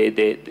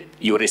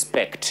you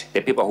respect,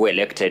 the people who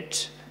elected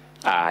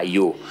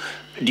you,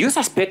 do you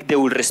suspect they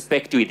will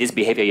respect you with this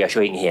behavior you are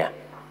showing here?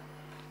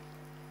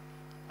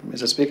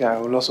 Mr. Speaker, I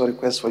will also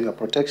request for your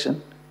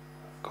protection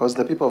because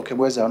the people of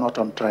Kibwezi are not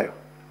on trial.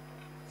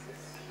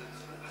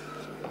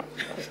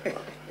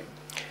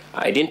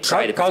 I didn't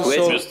try to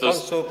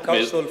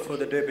Counsel for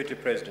the Deputy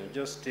President,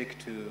 just stick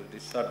to the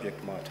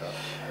subject matter.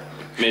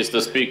 Mr.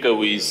 Speaker,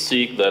 we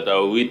seek that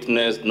our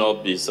witness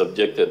not be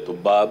subjected to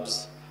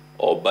barbs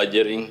or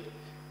badgering.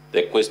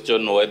 The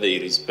question whether he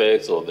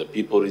respects or the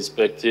people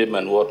respect him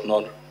and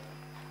whatnot.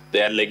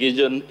 The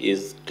allegation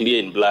is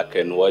clear in black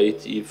and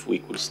white. If we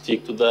could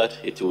stick to that,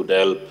 it would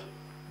help.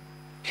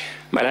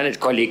 My learned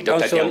colleague,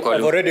 Dr. Counsel,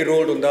 I've already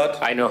ruled on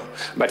that. I know,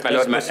 but my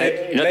Lord,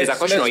 there's a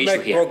question or issue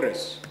here.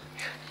 Progress.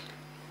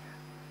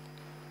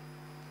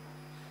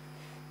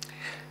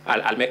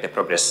 I'll make the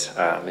progress,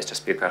 Mr.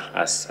 Speaker,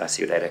 as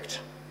you direct.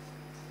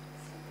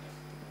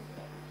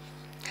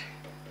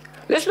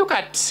 Let's look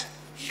at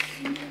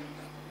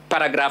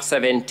paragraph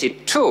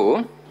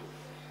 72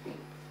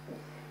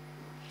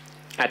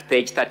 at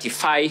page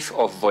 35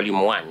 of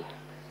volume 1.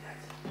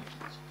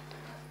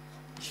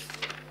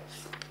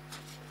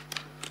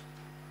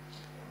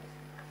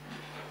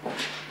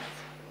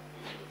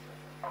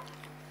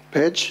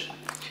 Page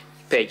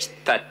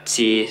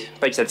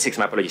 36,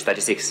 my apologies,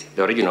 36.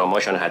 The original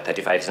motion had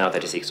 35, it's now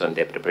 36 on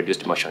the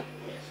reproduced motion.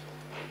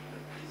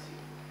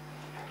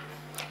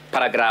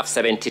 Paragraph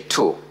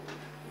 72.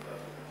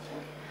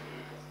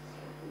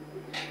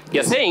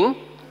 You're saying,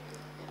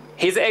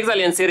 His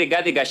Excellency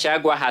Rigathi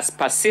Gachagua has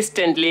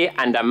persistently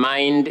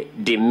undermined,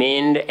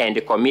 demeaned,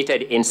 and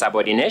committed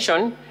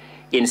insubordination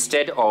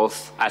instead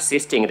of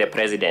assisting the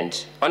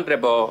President.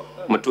 Honorable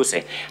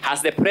Mutuse,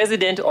 has the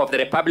President of the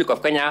Republic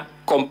of Kenya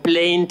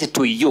complained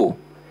to you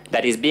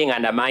that is being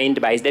undermined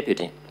by his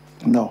deputy?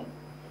 No.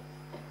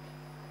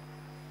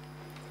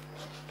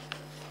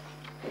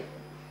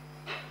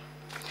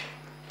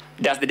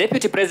 Does the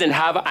Deputy President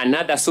have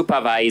another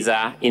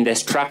supervisor in the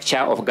structure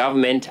of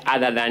government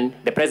other than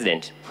the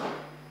President?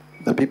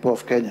 The people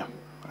of Kenya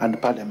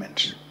and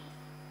Parliament.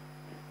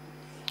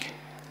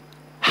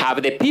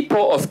 Have the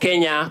people of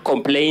Kenya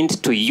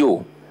complained to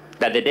you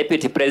that the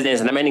Deputy President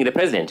is undermining the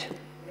President?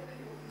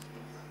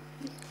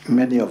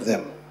 Many of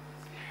them.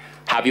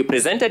 Have you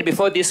presented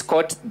before this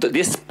court,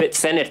 this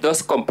Senate,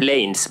 those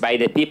complaints by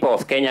the people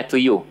of Kenya to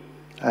you?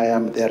 I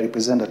am their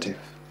representative.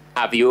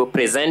 Have you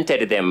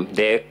presented them,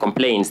 the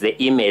complaints, the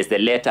emails, the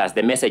letters,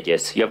 the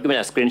messages? You have given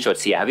us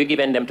screenshots here. Have you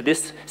given them to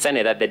this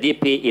Senate that the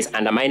DP is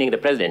undermining the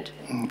President?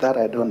 That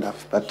I don't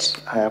have,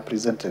 but I have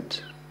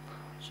presented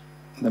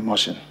the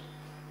motion.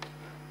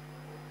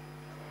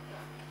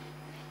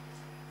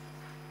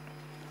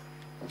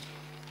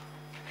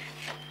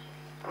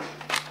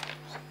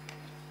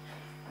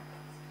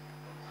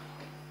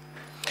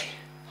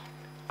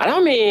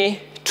 Allow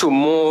me to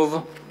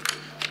move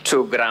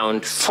to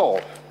ground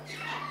 4.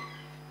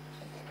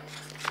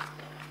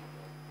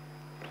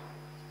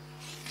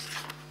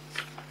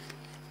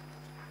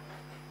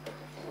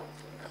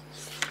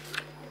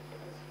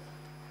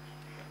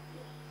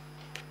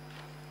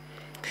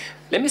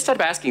 Let me start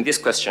by asking this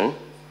question.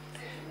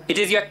 It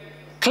is your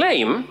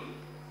claim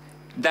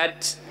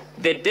that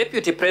The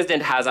Deputy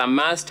President has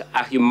amassed a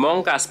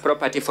humongous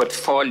property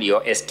portfolio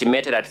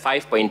estimated at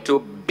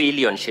 5.2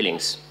 billion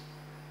shillings.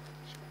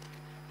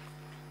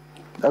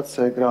 That's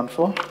ground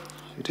 4.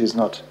 It is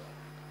not.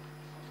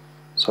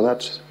 So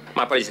that...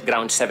 My apologies,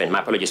 ground 7. My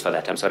apologies for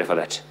that. I'm sorry for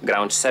that.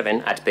 Ground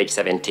 7 at page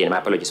 17. My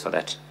apologies for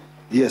that.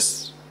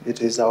 Yes,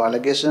 it is our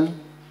allegation,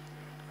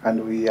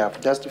 and we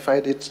have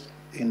justified it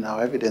in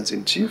our evidence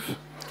in chief.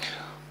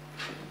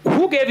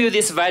 Who gave you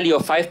this value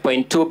of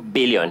 5.2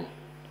 billion?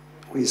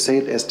 We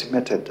said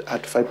estimated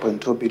at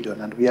 5.2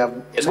 billion, and we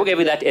have... Yes, who gave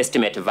you that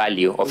estimate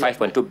value of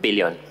 5.2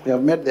 billion? We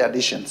have made the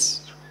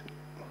additions.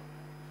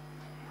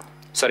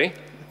 Sorry?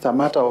 It's a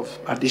matter of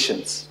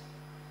additions.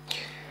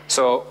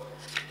 So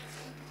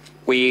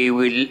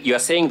you are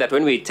saying that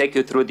when we take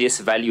you through these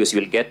values,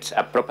 you'll get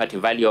a property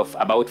value of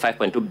about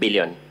 5.2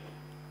 billion?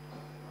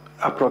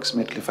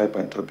 Approximately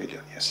 5.2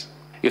 billion, yes.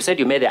 You said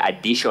you made the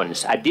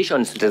additions.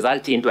 Additions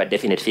result into a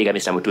definite figure,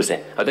 Mr. Mutuse.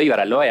 Although you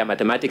are a lawyer,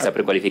 mathematics are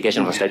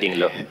pre-qualification for studying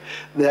law.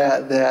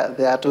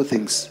 There are two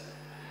things.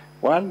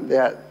 One,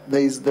 there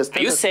is the...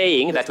 Are you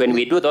saying that when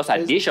we do those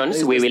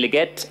additions, we will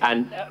get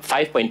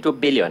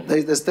 5.2 billion? There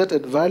is the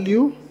stated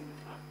value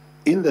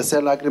in the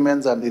sale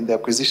agreements and in the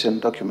acquisition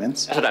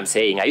documents. That's what I'm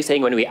saying. Are you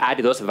saying when we add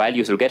those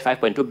values, we'll get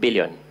 5.2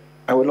 billion?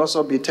 I will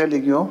also be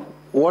telling you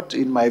what,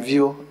 in my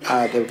view,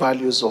 are the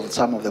values of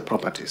some of the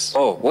properties.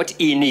 Oh, what,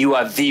 in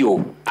your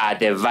view, are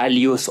the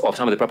values of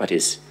some of the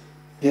properties?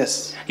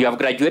 Yes. You have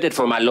graduated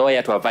from a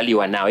lawyer to a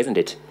valuer now, isn't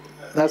it?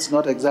 That's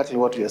not exactly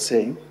what we are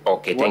saying.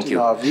 Okay, thank you.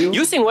 Our view,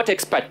 using what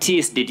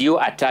expertise did you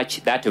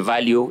attach that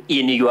value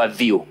in your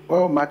view?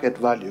 Well, market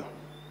value.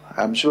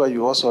 I'm sure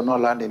you also know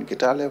land in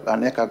Kitale,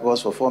 an acre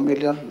goes for 4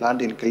 million.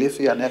 Land in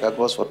Kilifi, an acre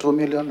goes for 2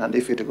 million. And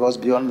if it goes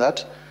beyond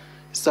that,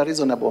 it's a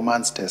reasonable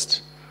man's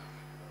test.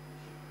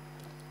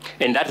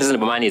 And that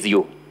reasonable man is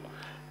you?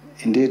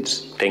 Indeed.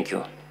 Thank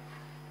you.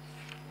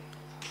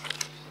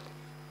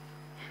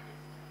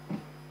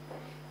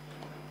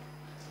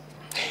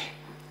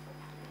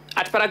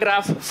 At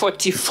paragraph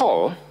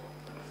 44,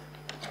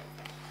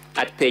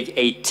 at page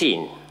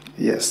 18,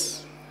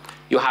 yes,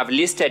 you have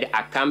listed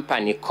a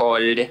company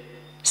called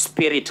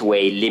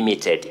Spiritway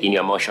Limited in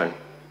your motion.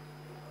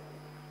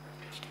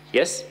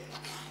 Yes?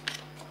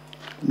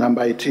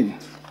 Number 18.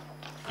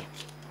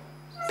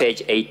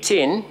 Page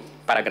 18,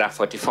 paragraph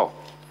 44.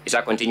 It's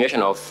a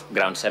continuation of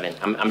ground 7.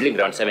 I'm doing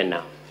ground 7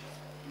 now.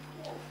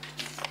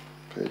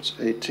 Page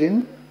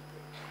 18,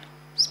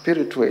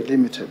 Spiritway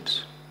Limited.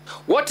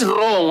 What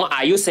wrong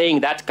are you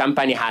saying that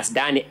company has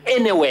done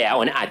anywhere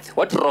on earth?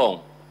 What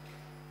wrong?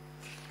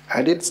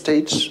 I did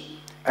state,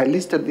 I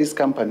listed these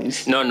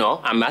companies. No,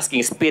 I'm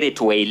asking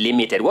Spiritway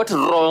Limited. What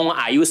wrong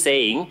are you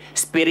saying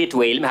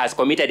Spiritway has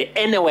committed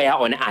anywhere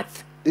on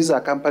earth? These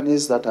are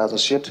companies that are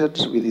associated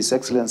with His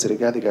Excellency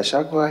Rigathi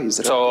Gachagua.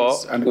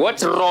 So,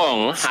 what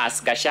wrong has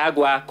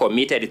Gachagua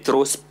committed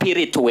through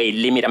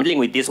Spiritway Limited? I'm dealing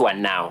with this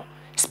one now.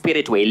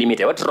 Spiritway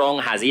Limited. What wrong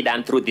has he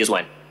done through this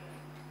one?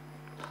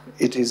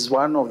 It is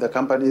one of the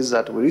companies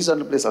that we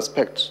reasonably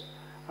suspect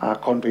are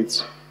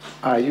convicts,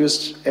 are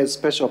used as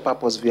special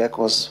purpose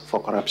vehicles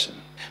for corruption.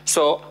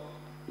 So,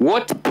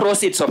 what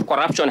proceeds of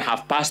corruption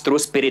have passed through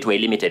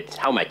Spiritway Limited?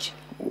 How much?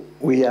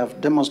 We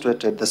have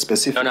demonstrated the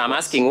specific... No, I'm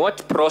asking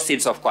what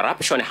proceeds of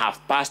corruption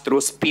have passed through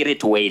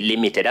Spiritway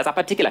Limited as a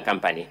particular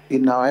company?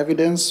 In our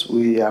evidence,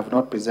 we have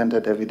not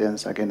presented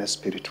evidence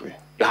against Spiritway.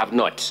 You have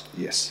not?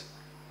 Yes.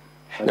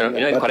 No,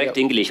 in correct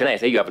English, when I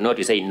say you have not,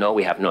 you say no,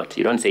 we have not.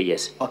 You don't say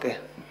yes. Okay.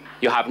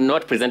 You have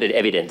not presented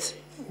evidence.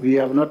 We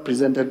have not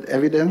presented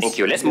evidence. Thank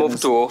you. Let's move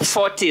to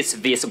Fortis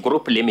Vis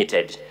Group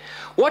Limited.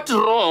 What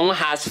wrong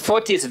has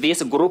Fortis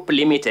Vis Group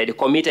Limited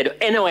committed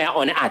anywhere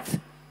on earth?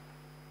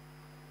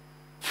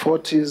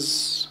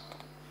 Fortis.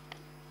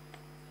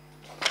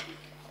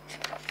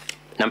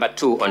 Number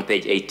 2 on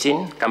page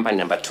 18, company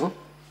number 2.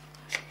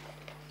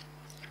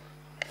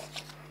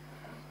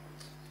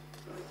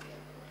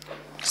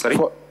 Sorry?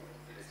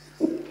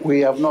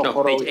 We have no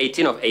quarrel. Page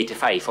 18 of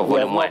 85 for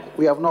volume 1.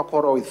 We have no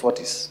quarrel with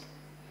Fortis.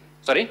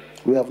 Sorry?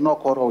 We have no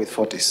quarrel with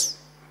Fortis.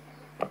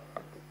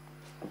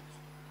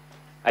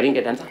 I didn't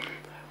get the answer.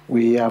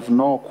 We have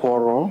no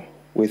quarrel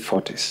with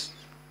Fortis.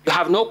 You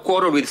have no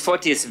quarrel with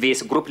Fortis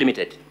Vis Group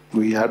Limited?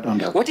 We have done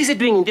that. What is it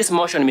doing in this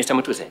motion, Mr.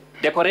 Mutuse?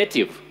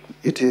 Decorative.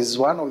 It is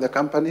one of the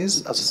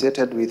companies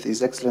associated with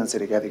His Excellency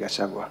Rigathi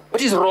Gachagua.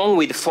 What is wrong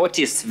with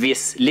Fortis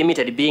Vis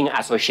Limited being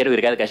associated with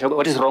Rigathi Gachagua?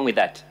 What is wrong with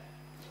that?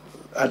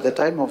 At the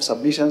time of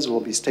submissions,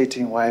 we'll be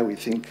stating why we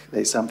think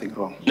there is something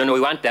wrong. No,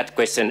 we want that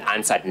question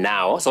answered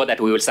now so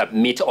that we will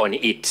submit on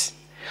it.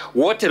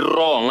 What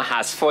wrong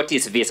has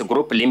Fortis Vis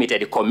Group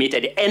Limited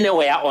committed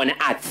anywhere on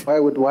earth? Why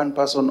would one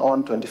person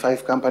own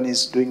 25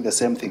 companies doing the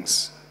same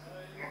things?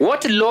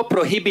 What law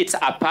prohibits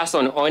a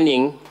person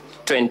owning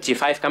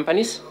 25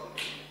 companies?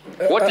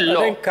 What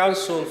law? I think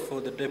counsel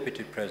for the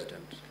Deputy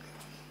President,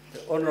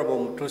 the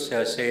Honorable Mutuse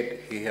has said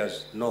he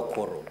has no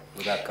quarrel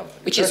with that company.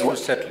 Which is what?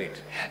 Settle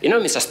it. You know,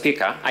 Mr.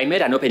 Speaker, I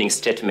made an opening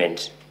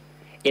statement.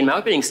 In my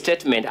opening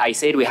statement, I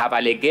said we have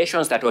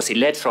allegations that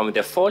oscillate from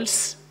the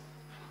false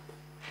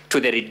to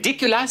the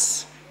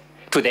ridiculous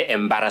to the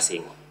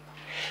embarrassing.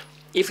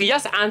 If he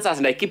just answers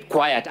and I keep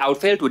quiet, I will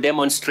fail to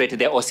demonstrate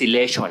the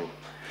oscillation.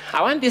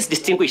 I want these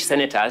distinguished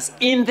senators,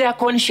 in their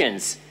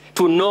conscience,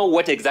 to know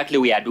what exactly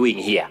we are doing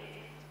here.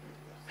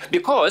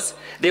 Because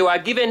they were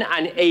given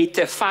an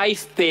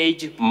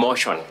 85-page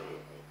motion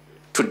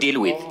to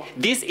deal with.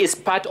 This is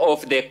part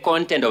of the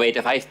content of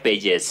 85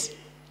 pages.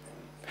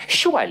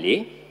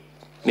 Surely,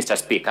 Mr.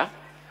 Speaker,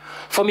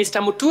 for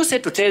Mr.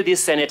 Mutuse to tell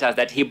these senators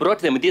that he brought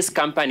them this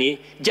company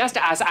just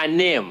as a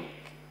name,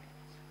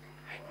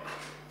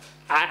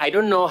 I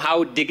don't know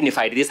how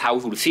dignified this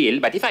house would feel,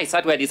 but if I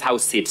sat where this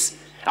house sits,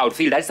 I would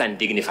feel that's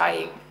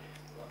undignifying.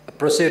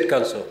 Proceed,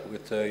 Counsel,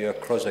 with your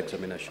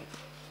cross-examination.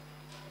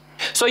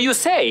 So you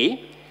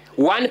say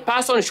one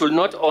person should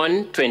not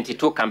own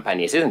 22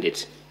 companies, isn't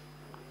it?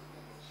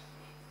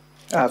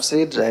 I've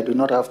said I do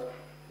not have...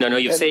 No,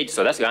 you've said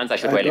so. That's your answer.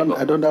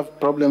 I don't have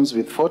problems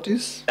with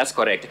Fortis. That's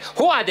correct.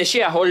 Who are the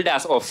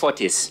shareholders of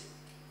Fortis?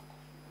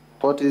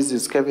 Fortis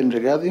is Kevin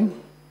Rigathi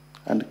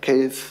and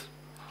Keith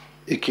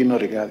Ikino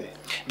Rigathi.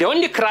 The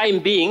only crime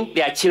being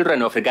they are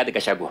children of Rigathi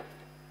Gachagua.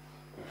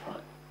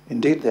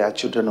 Indeed, they are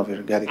children of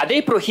Rigathi. Are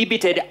they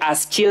prohibited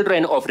as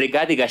children of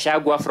Rigathi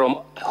Gachagua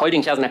from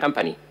holding shares in a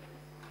company?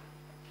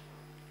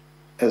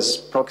 As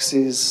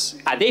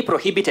proxies? Are they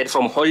prohibited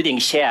from holding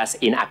shares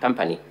in a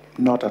company?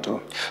 Not at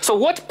all. So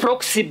what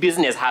proxy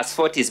business has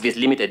Fortis Vis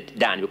Limited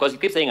done? Because you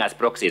keep saying as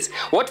proxies.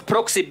 What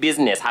proxy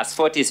business has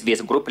Fortis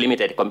Vis Group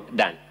Limited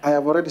done? I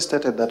have already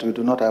stated that we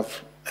do not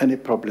have any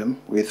problem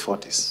with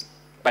Fortis.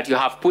 But you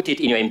have put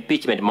it in your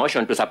impeachment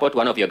motion to support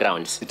one of your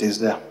grounds. It is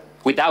there.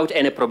 Without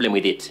any problem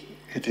with it.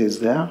 It is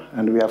there,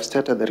 and we have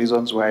stated the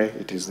reasons why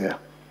it is there.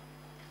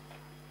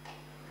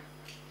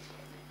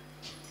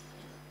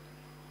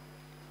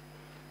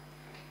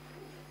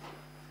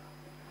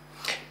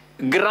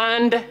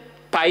 Grand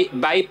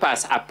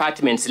Bypass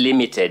Apartments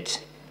Limited.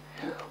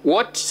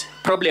 What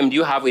problem do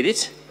you have with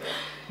it?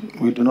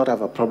 We do not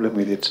have a problem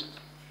with it.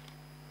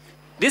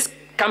 This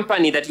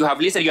company that you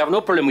have listed, you have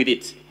no problem with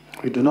it?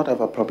 We do not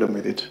have a problem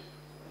with it.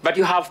 But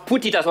you have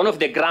put it as one of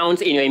the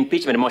grounds in your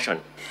impeachment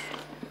motion.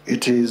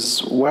 It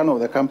is one of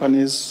the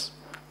companies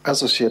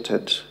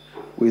associated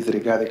with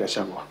Rigathi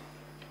Gachagua.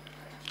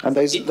 And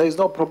there is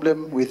no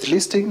problem with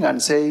listing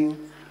and saying,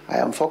 I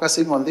am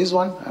focusing on this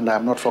one and I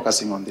am not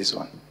focusing on this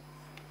one.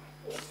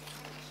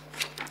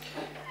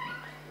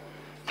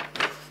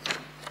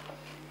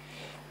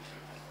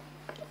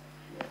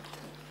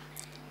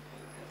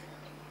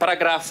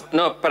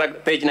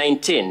 Page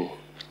 19,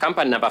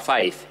 company number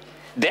 5,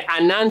 the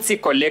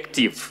Anansi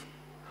Collective.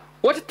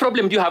 What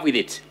problem do you have with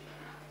it?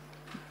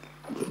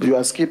 You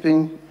are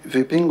skipping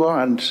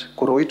Vipingo and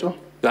Kuroito? You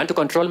want to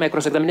control my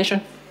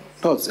cross-examination?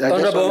 No,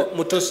 Honorable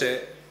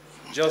Mutuse,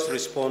 just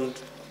respond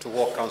to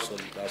what counsel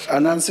does.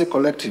 Anansi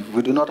Collective,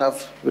 we do not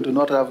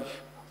have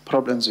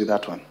problems with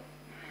that one.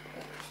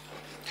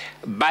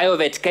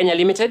 BioVet Kenya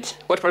Limited,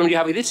 what problem do you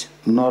have with it?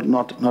 We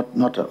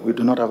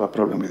do not have a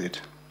problem with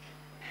it.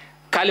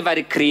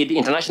 Calvary Creed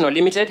International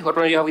Limited, what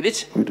problem do you have with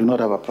it? We do not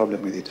have a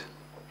problem with it.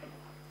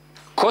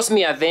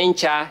 Cosmia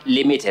Venture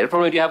Limited, what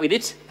problem do you have with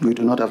it? We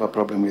do not have a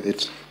problem with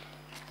it.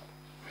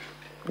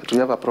 But we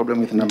have a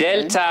problem with number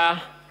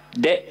Delta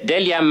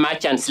Delia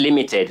Merchants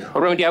Limited, what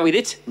problem do you have with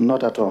it?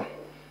 Not at all.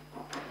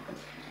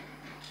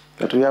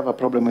 But we have a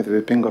problem with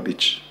Vipingo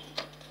Beach.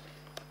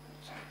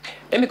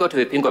 Let me go to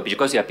Vipingo Beach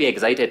because you appear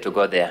excited to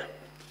go there.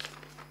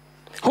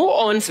 Who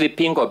owns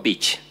Vipingo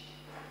Beach?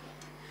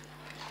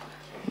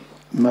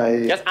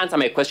 Just answer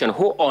my question.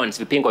 Who owns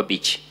Vipingo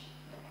Beach?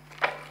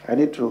 I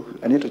need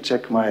to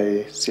check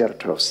my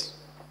CR12s.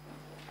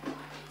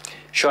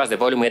 Show us the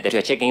volume that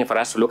you're checking for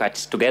us to look at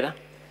together.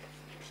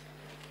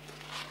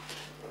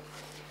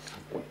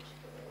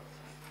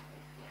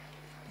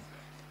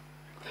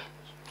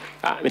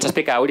 Mr.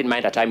 Speaker, I wouldn't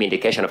mind a time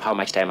indication of how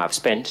much time I've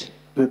spent.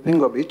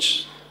 Vipingo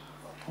Beach,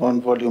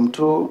 on volume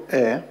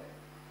 2A,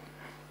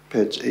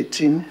 page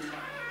 18.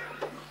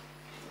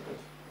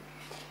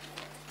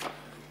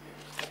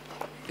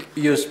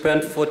 You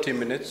spent 40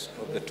 minutes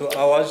of the 2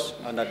 hours,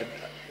 and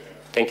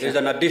there's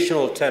an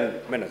additional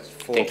 10 minutes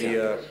for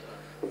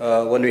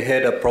when we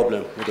had a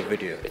problem with the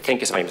video.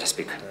 Thank you so much, Mr.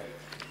 Speaker.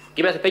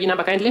 Give us the page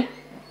number kindly.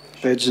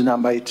 Page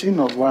number 18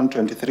 of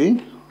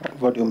 123,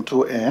 volume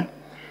 2A.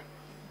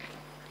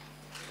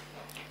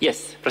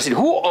 Yes, proceed.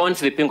 Who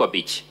owns Vipingo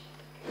Beach?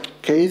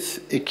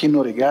 Keith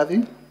Ikino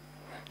Rigathi,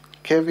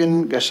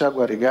 Kevin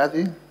Gachagua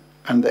Rigathi,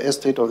 and the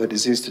estate of the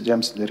deceased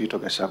James Derito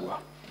Gachagua.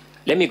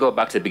 Let me go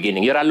back to the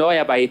beginning. You're a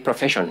lawyer by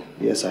profession.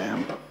 Yes, I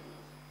am.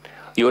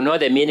 You know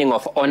the meaning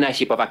of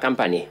ownership of a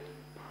company?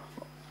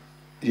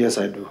 Yes,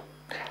 I do.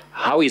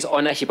 How is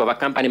ownership of a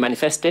company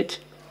manifested?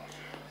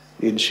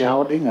 In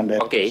shareholding and...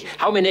 Okay.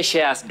 How many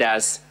shares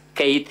does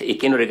Keith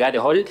Ikino Rigathi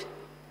hold?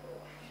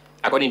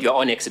 According to your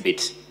own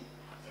exhibit.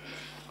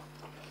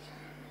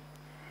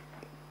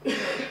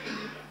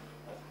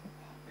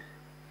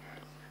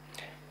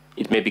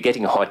 It may be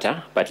getting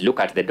hotter, but look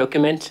at the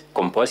document,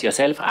 compose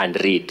yourself, and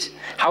read.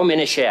 How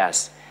many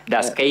shares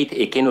does Keith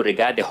Ikino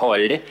Rigathi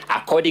hold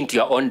according to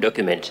your own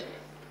document?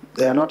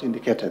 They are not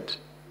indicated.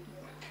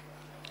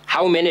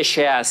 How many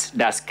shares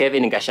does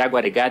Kevin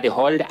Gachagua Rigathi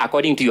hold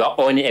according to your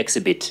own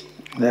exhibit?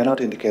 They are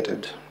not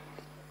indicated.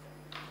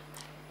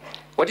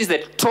 What is the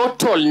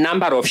total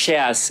number of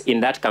shares in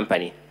that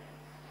company?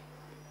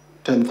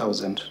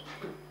 10,000.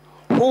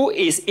 Who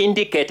is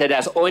indicated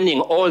as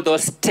owning all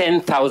those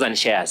 10,000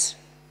 shares?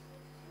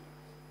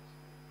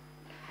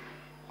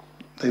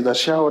 There is a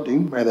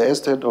shareholding by the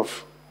estate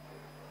of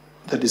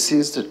the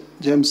deceased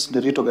James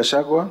Nderitu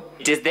Gachagua.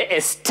 It is the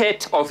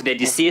estate of the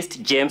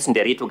deceased James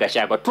Nderitu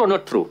Gachagua. True or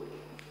not true?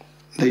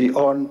 They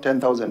own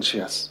 10,000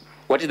 shares.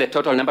 What is the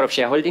total number of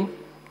shareholding?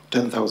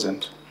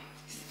 10,000.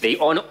 They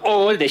own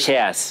all the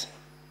shares.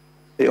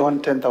 They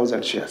own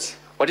 10,000 shares.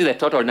 What is the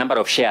total number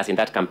of shares in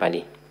that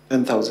company?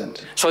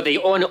 10,000. So they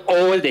own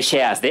all the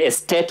shares. The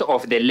estate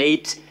of the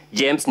late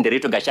James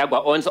Nderitu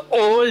Gachagua owns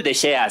all the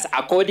shares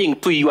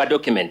according to your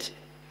document.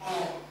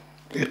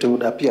 It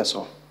would appear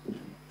so.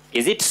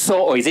 Is it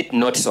so or is it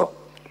not so?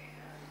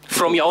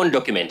 From your own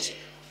document.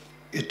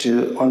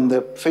 On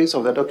the face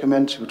of the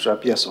document, it would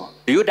appear so.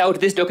 Do you doubt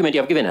this document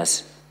you have given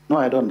us? No,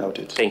 I don't doubt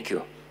it. Thank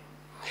you.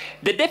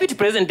 The deputy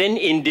president then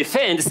in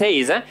defense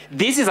says,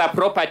 this is a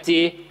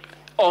property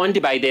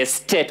owned by the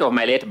estate of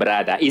my late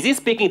brother. Is he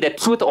speaking the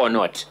truth or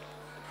not?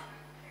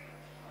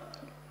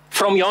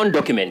 From your own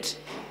document.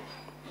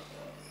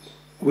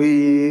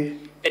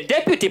 The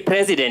deputy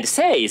president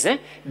says,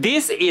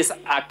 this is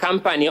a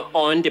company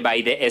owned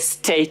by the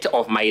estate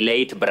of my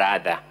late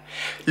brother.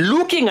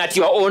 Looking at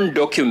your own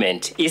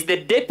document, is the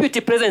deputy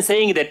president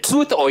saying the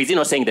truth or is he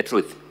not saying the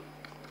truth?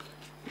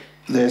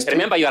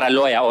 Remember, you are a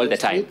lawyer all the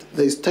time.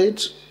 The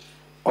estate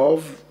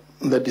of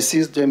the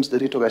deceased James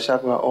Nderitu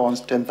Gachagua owns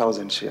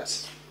 10,000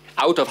 shares.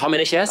 Out of how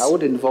many shares? I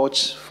wouldn't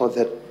vouch for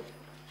the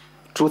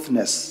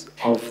truthness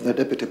of the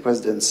deputy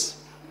president's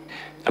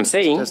I'm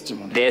saying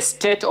testimony. The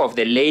estate of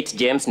the late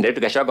James Nderitu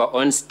Gachagua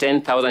owns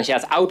 10,000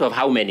 shares. Out of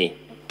how many?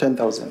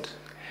 10,000.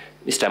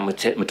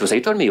 Mr. Mutuse,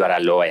 you told me you are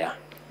a lawyer.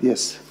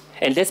 Yes.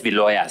 And let's be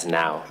lawyers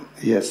now.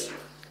 Yes.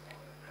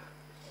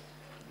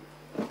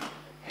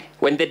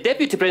 When the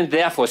deputy president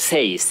therefore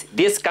says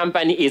this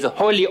company is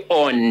wholly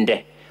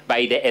owned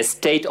by the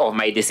estate of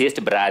my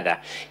deceased brother,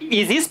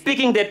 is he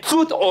speaking the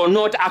truth or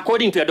not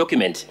according to your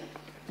document?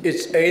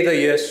 It's either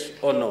yes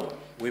or no.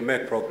 We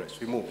make progress.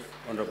 We move,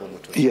 Honorable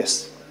Mutuse.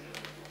 Yes.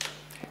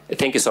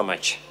 Thank you so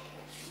much.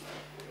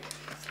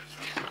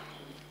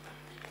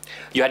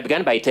 You had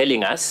begun by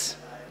telling us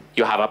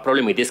you have a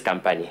problem with this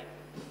company.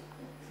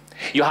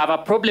 You have a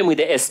problem with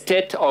the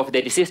estate of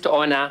the deceased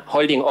owner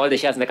holding all the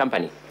shares in the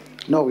company.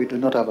 No, we do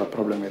not have a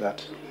problem with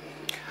that.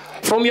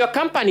 From your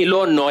company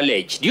law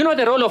knowledge, do you know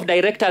the role of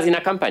directors in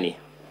a company?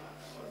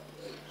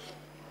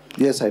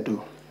 Yes, I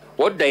do.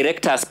 What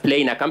directors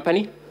play in a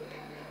company?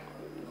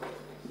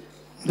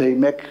 They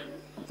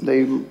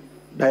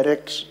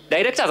direct.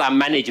 Directors are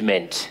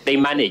management. They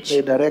manage.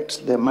 They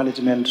direct the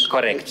management.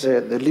 Correct.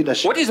 The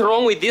leadership. What is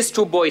wrong with these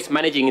two boys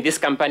managing this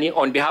company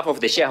on behalf of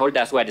the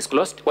shareholders who are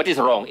disclosed? What is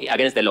wrong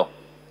against the law?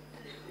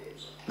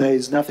 There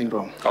is nothing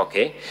wrong.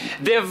 Okay.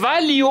 The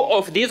value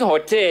of this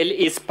hotel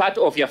is part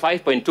of your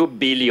 5.2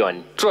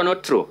 billion. True or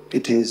not true?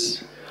 It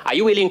is. Are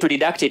you willing to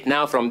deduct it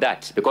now from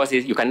that? Because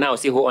you can now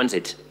see who owns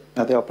it.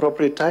 At the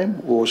appropriate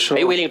time, we will show. Are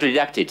you willing to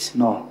deduct it?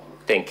 No.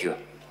 Thank you.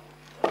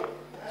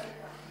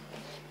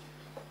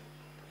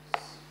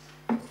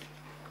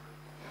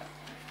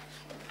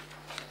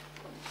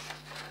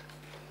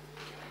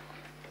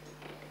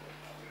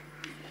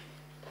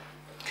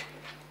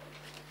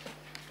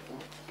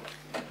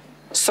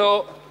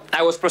 So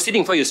I was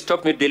proceeding for you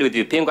stopped me to deal with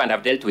Vipingo and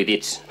I've dealt with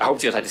it. I hope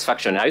to your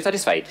satisfaction. Are you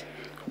satisfied?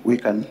 We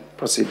can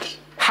proceed.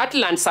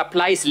 Heartland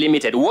Supplies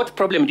Limited, what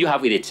problem do you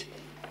have with it?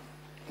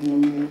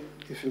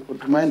 If you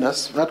could remind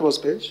us, that was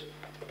page?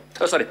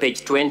 Oh, sorry,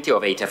 page 20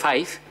 of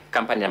 85,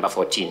 company number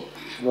 14.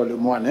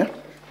 Volume 1, eh?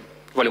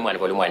 Volume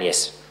 1,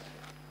 yes.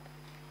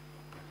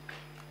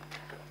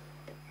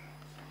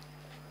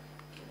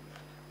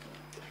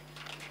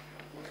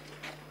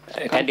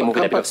 Kindly move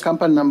that because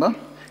company number?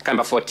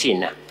 number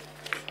 14.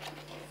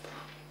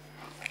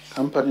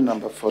 Company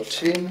number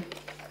 14.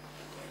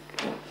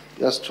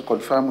 Just to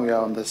confirm, we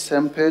are on the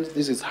same page.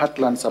 This is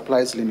Heartland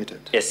Supplies Limited.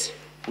 Yes.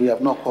 We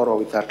have no quarrel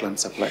with Heartland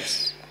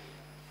Supplies.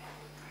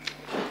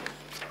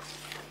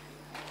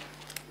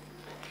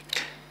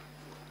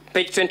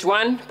 Page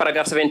 21,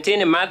 paragraph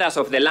 17, Mothers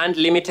of the Land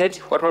Limited.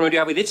 What problem do you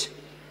have with it?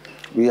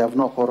 We have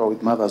no quarrel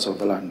with Mothers of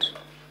the Land.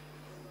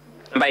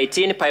 Number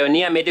 18,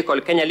 Pioneer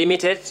Medical Kenya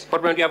Limited.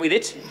 What problem do you have with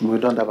it? We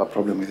don't have a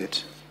problem with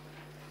it.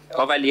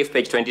 Overleaf,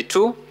 page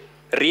 22,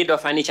 Reed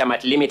Furniture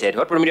Mart Limited.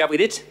 What problem do you have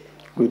with it?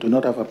 We do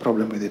not have a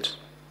problem with it.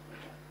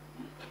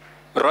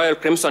 Royal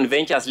Crimson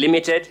Ventures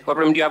Limited. What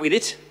problem do you have with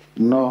it?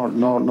 No,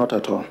 not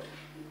at all.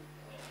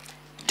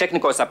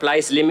 Technical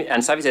Supplies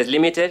and Services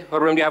Limited. What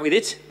problem do you have with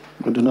it?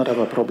 We do not have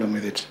a problem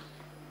with it.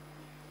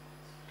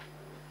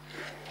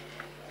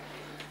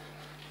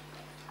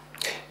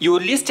 You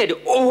listed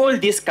all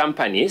these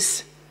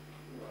companies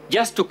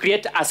just to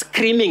create a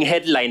screaming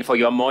headline for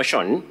your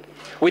motion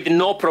with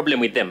no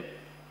problem with them.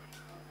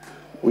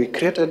 We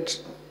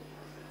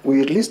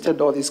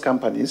listed all these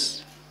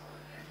companies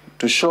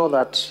to show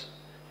that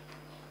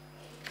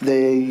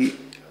they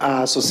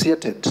are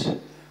associated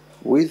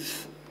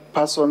with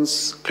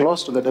persons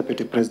close to the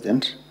Deputy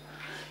President,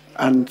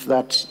 and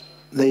that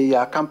they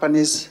are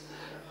companies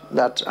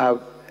that are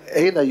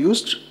either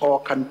used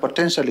or can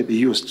potentially be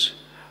used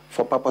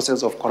for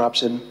purposes of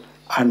corruption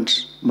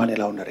and money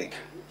laundering.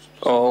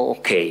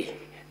 Okay.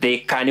 They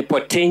can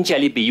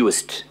potentially be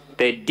used.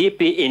 The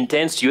DP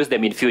intends to use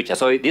them in future,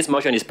 so this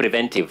motion is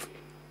preventive.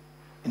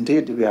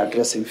 Indeed, we are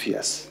addressing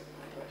fears.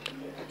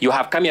 You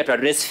have come here to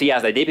address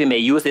fears that DP may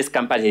use these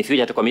companies in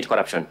future to commit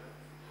corruption.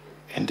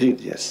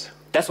 Indeed, yes.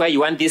 That's why you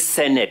want this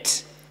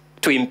Senate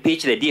to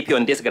impeach the DP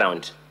on this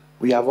ground.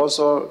 We have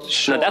also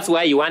shown... No, that's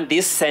why you want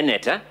this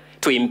Senate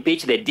to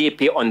impeach the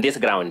DP on this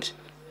ground.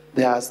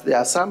 There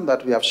are some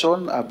that we have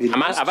shown have been used.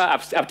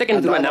 I've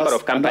taken through a number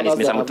of companies,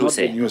 Mr.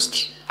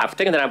 Mutuse. I've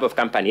taken a number of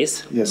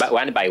companies, yes,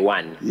 one by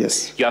one.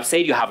 Yes. You have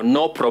said you have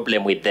no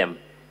problem with them.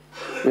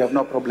 We have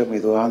no problem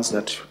with the ones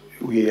that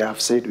we have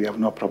said we have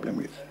no problem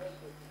with.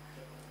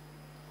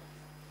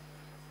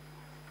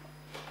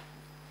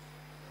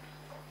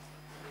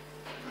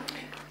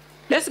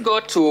 Let's go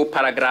to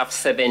paragraph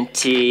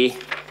 70.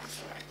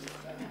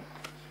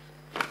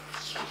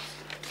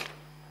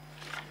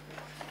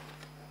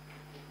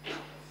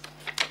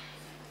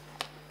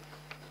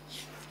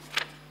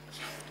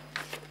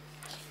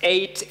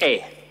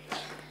 A.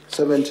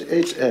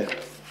 78A.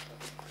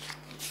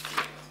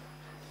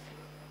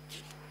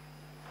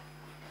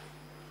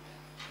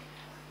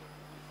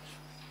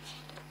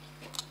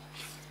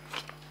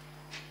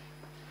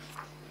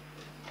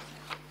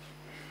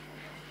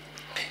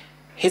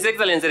 His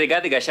Excellency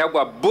Rigathi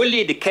Gachagua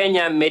bullied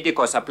Kenya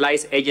Medical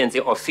Supplies Agency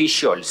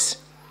officials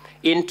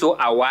into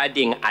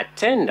awarding a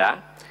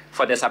tender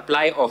for the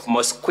supply of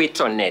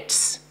mosquito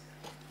nets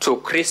to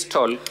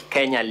Crystal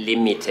Kenya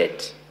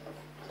Limited.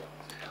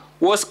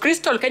 Was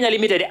Crystal Kenya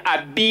Limited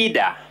a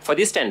bidder for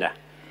this tender?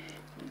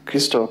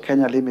 Crystal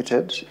Kenya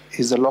Limited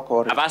is a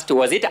local... I've asked you,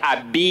 was it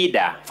a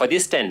bidder for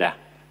this tender?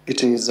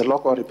 It is a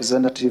local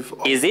representative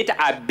of... Is it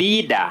a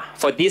bidder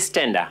for this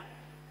tender?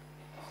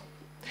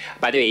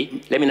 By the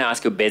way, let me now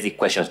ask you basic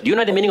questions. Do you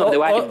know the meaning of the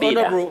word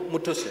bidder? Honorable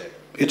Mutuse.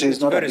 It is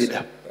not a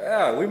bidder.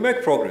 Yeah, we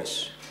make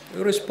progress.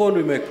 We respond,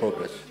 we make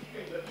progress.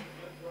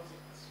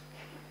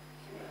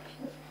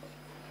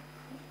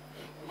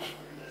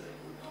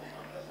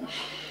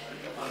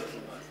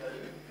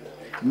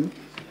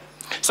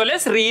 So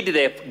let's read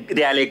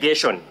the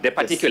allegation, the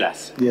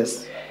particulars.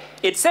 Yes.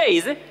 It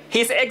says,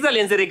 His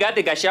Excellency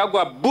Rigathi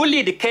Gachagua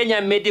bullied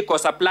Kenya Medical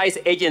Supplies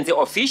Agency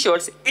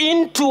officials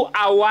into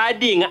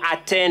awarding a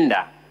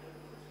tender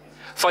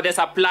for the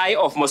supply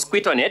of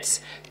mosquito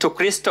nets to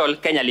Crystal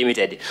Kenya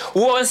Limited.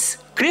 Was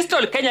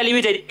Crystal Kenya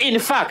Limited, in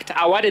fact,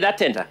 awarded that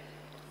tender?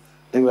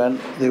 They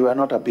were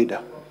not a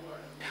bidder.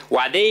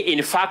 Were they,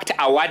 in fact,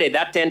 awarded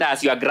that tender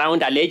as your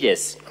ground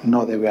alleges?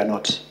 No, they were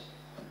not.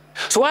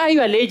 So why are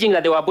you alleging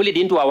that they were bullied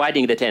into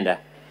awarding the tender?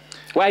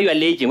 Why are you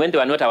alleging when they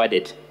were not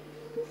awarded?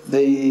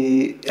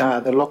 They are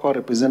the local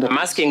representative. I'm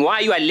asking, why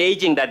are you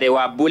alleging that they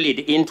were bullied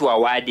into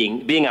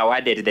being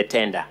awarded the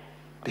tender?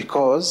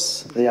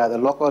 Because they are the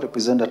local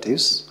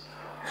representatives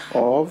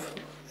of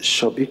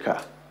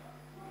Shobika,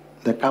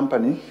 the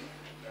company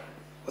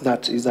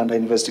that is under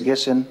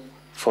investigation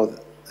for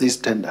this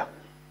tender.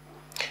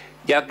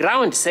 Your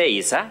ground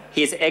says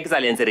His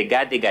Excellency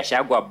Rigathi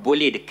Gachagua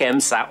bullied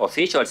KEMSA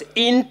officials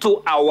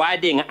into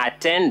awarding a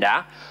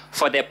tender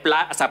for the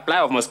supply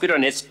of mosquito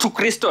nets to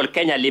Crystal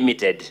Kenya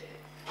Limited,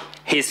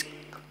 his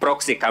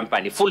proxy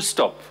company, full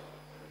stop.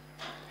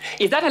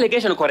 Is that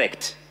allegation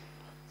correct?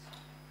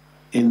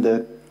 In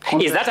the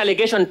context, is that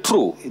allegation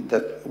true?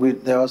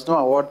 There was no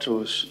award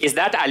to... Is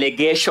that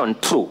allegation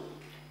true?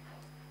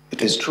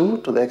 It is true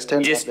to the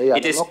extent that they are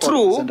the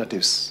local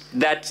representatives.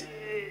 That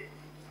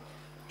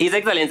His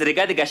Excellency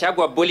Rigathi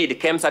Gachagua bullied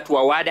KEMSA to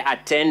award a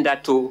tender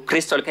to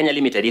Crystal Kenya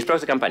Limited, his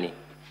proxy company.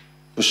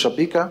 To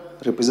Shobika,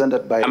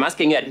 represented by... I'm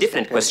asking you a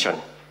different question.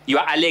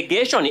 Your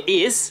allegation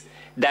is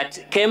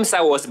that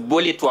KEMSA was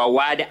bullied to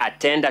award a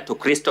tender to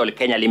Crystal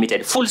Kenya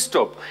Limited, full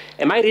stop.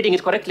 Am I reading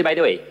it correctly, by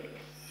the way?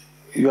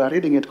 You are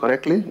reading it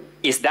correctly.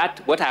 Is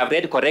that what I have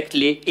read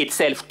correctly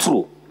itself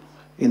true?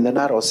 In the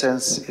narrow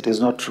sense, it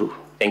is not true.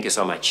 Thank you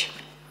so much.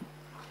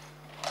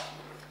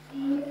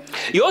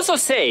 You also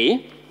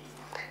say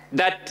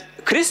that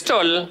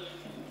Crystal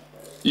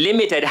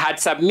Limited had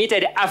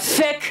submitted a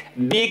fake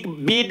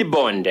bid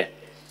bond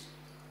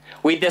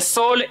with the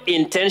sole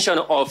intention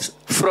of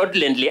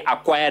fraudulently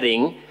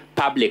acquiring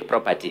public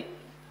property.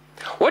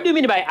 What do you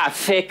mean by a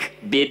fake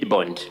bid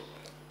bond?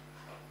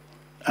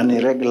 An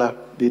irregular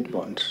bid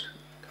bond.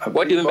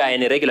 What do you mean by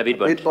an irregular bid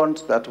bond? A bid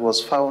bond that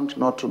was found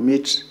not to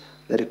meet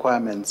the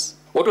requirements.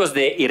 What was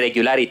the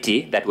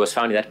irregularity that was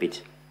found in that bid?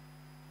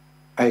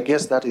 I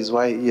guess that is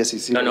why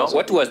ESCC... No.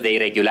 What was the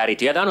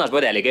irregularity? I don't know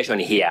about the allegation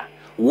here.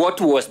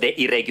 What was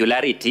the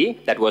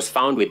irregularity that was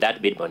found with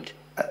that bid bond?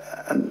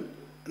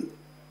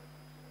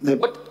 There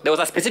was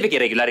a specific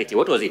irregularity.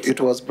 What was it?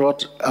 It was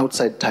brought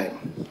outside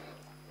time.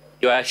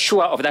 You are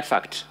sure of that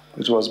fact?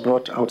 It was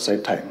brought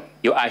outside time.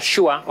 You are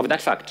sure of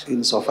that fact?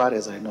 Insofar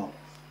as I know.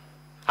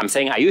 I'm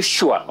saying, are you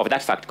sure of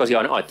that fact? Because you're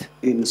on oath.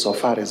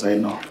 Insofar as I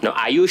know. No,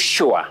 are you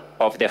sure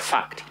of the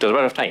fact? It was a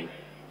lot of time.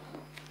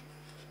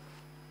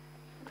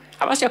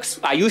 I've asked you,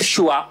 are you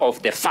sure of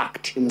the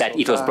fact that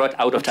it was brought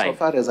out of time?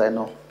 Insofar as I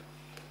know.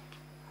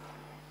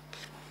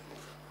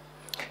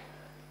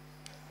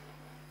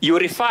 You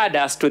referred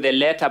us to the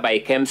letter by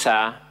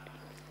KEMSA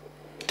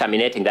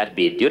terminating that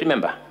bid. Do you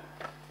remember?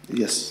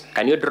 Yes.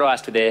 Can you draw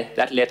us to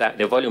that letter,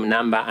 the volume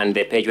number and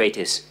the page where it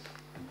is?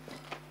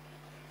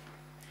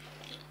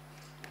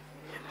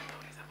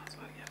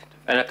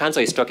 And the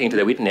counsel is talking to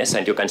the witness,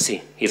 and you can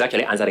see he's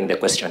actually answering the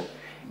question.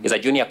 He's a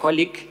junior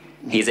colleague.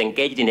 He's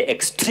engaged in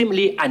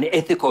extremely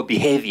unethical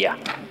behavior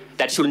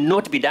that should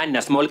not be done in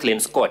a small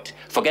claims court.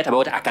 Forget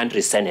about a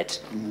country's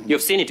Senate.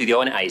 You've seen it with your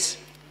own eyes.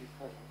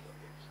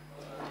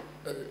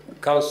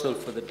 Counsel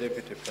for the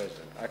Deputy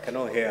President, I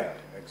cannot hear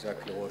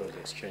exactly what was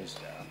exchanged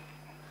there.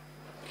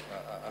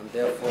 And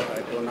therefore,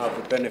 I don't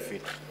have the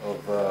benefit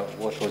of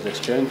what was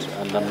exchanged,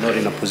 and I'm not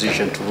in a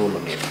position to rule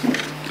on it.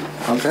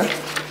 Okay.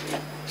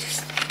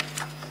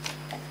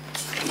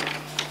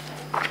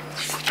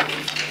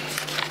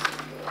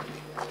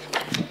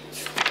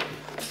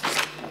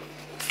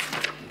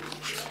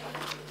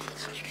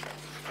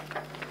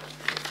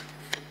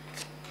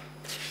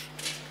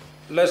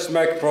 Let's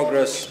make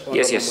progress.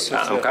 Yes,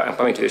 I'm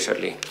coming to you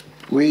shortly.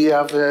 We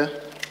have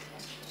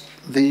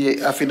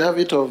the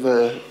affidavit of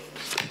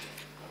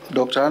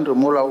Dr. Andrew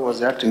Muller, who was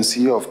the acting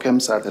CEO of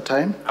KEMSA at the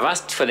time. I've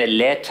asked for the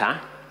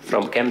letter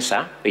from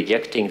KEMSA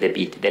rejecting the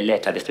bid, the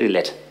letter, the 3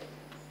 letter.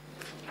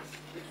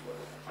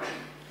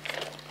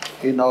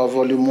 In our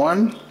volume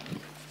 1,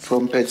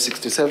 from page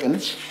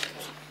 67,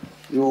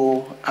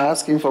 you are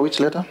asking for which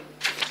letter?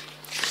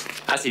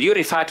 As did you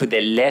refer to the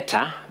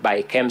letter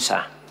by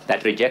KEMSA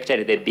that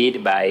rejected the bid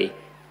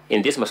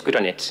in this mosquito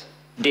net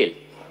deal?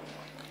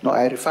 No,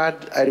 I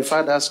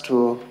referred us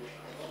to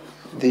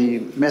the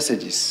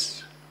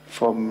messages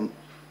from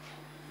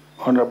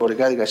Honorable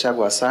Rigathi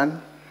Gachagua's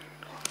son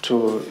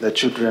to the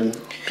children,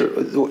 to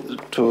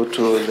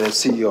the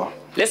CEO.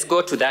 Let's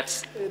go to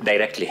that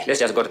directly. Let's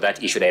just go to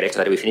that issue directly so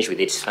that we finish with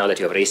it now that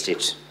you have raised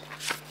it.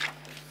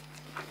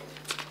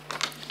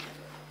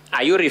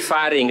 Are you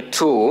referring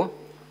to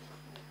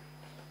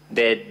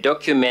the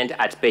document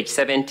at page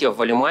 70 of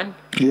volume 1?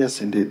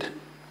 Yes, indeed.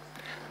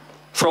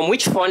 From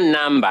which phone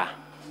number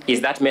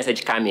is that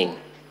message coming?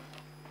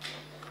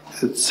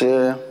 It's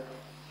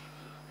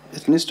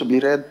it needs to be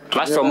read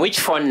But from which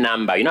phone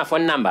number? You know a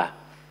phone number?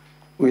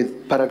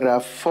 with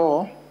paragraph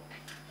 4.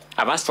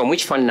 I've asked from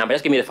which phone number?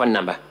 Just give me the phone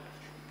number.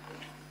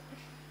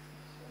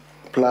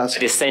 Plus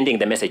It is sending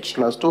the message.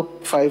 plus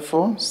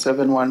 254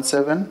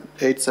 717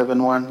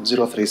 871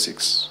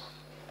 036.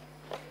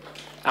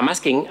 I'm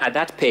asking at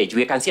that page,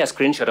 we can see a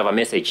screenshot of a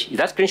message. Is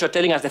that screenshot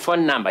telling us the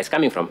phone number it's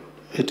coming from?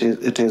 It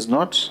is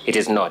not. It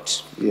is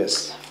not.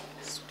 Yes.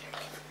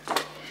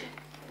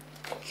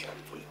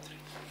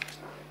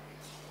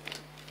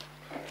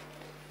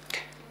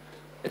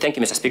 Thank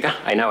you, Mr. Speaker.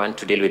 I now want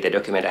to deal with the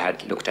document I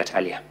had looked at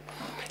earlier.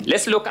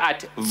 Let's look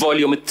at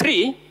volume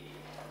 3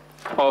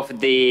 of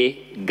the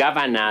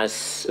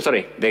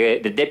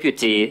the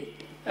deputy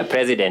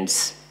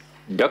president's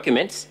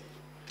documents.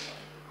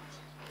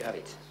 You have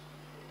it.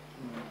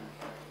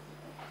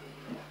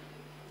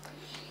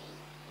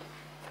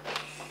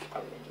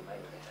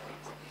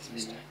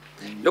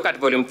 Look at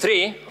volume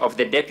 3 of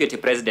the deputy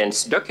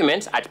president's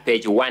documents at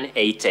page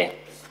 180.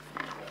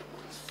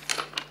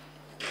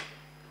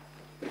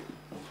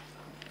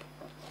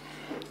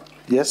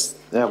 Yes,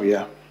 there we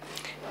are.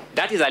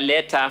 That is a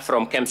letter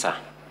from KEMSA.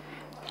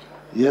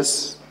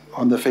 Yes,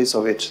 on the face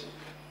of it.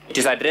 It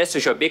is addressed to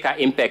Shobika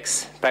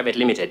Impex Private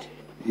Limited.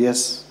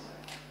 Yes.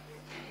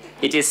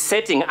 It is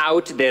setting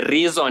out the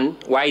reason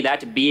why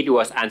that bid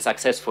was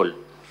unsuccessful.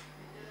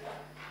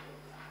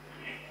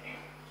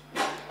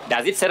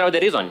 Does it set out the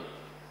reason?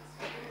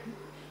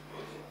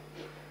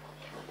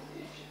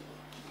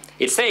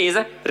 It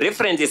says,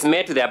 reference is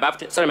made to the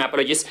above, sorry, my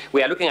apologies.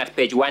 We are looking at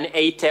page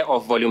 180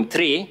 of volume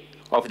 3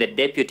 of the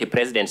deputy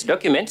president's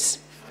documents.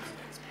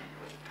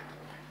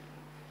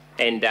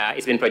 And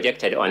it's been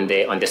projected on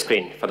the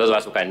screen. For those of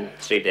us who can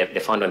see the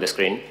font on the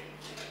screen,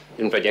 it's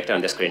been projected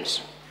on the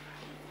screens.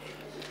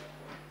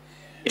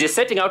 It is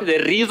setting out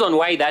the reason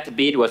why that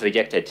bid was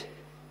rejected.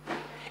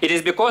 It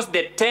is because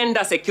the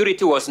tender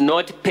security was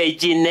not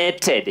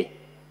paginated.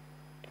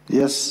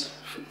 Yes,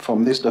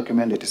 from this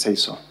document it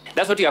says so.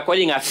 That's what you are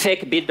calling a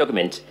fake bid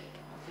document.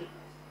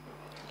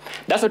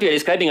 That's what you are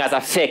describing as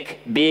a fake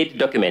bid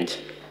document.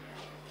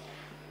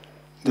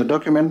 The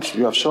document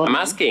you have shown. I'm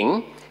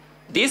asking,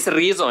 this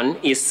reason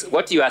is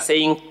what you are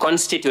saying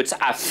constitutes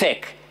a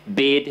fake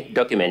bid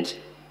document.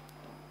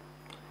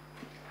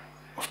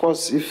 Of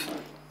course, if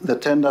the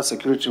tender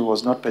security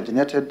was not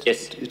paginated,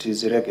 yes, it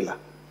is irregular.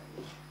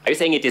 Are you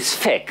saying it is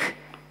fake?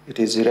 It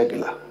is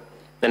irregular.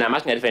 Then I'm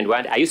asking a different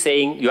one. Are you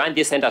saying you want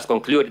this sentence to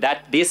conclude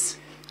that this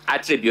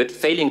attribute,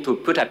 failing to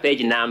put a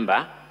page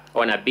number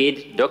on a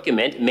bid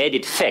document, made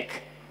it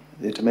fake?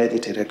 It made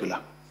it irregular.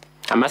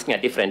 I'm asking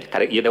a different,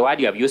 the word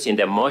you have used in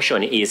the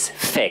motion is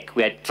fake.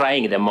 We are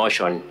trying the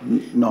motion.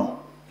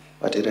 No.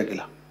 but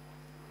irregular.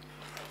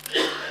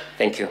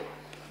 Thank you.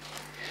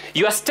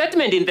 Your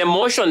statement in the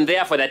motion,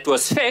 therefore, that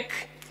was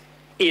fake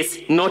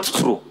is not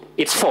true.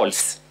 It's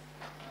false.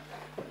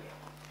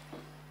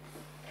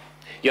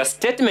 Your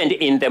statement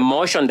in the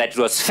motion that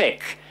was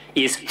fake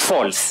is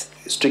false.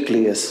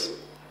 Strictly, yes.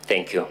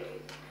 Thank you.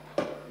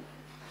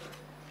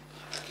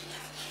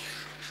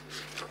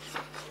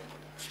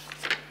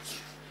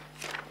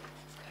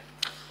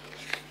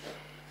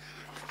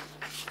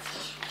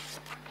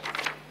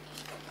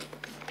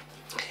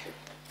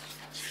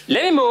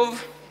 Let me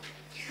move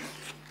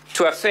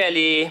to a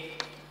fairly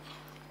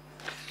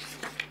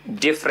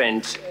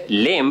different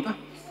limb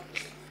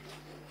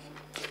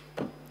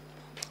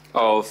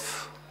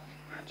of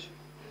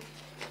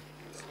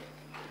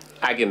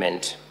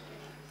argument.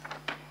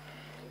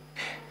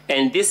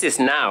 And this is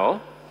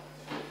now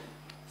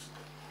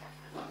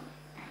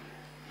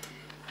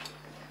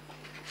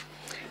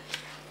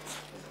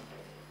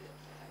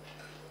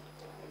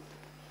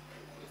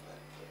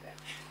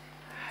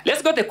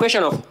let's go to the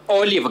question of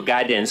Olive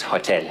Gardens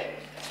Hotel.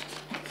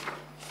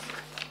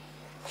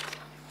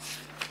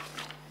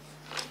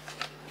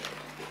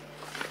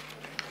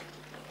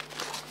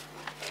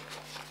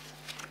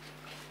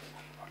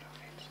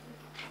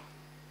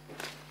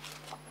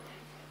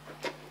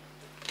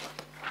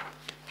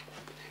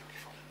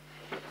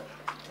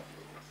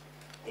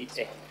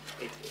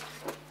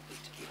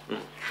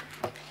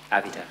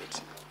 Have it.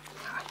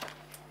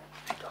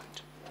 I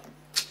don't.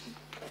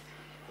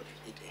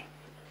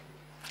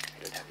 I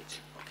don't have it.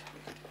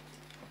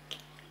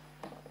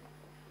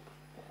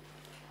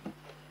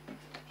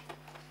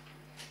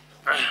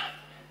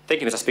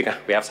 Thank you, Mr. Speaker.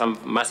 We have some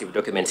massive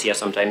documents here.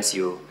 Sometimes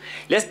you...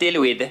 Let's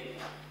deal with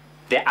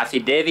the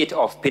affidavit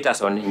of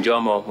Peterson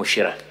Njomo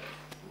Mushira.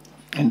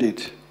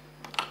 Indeed.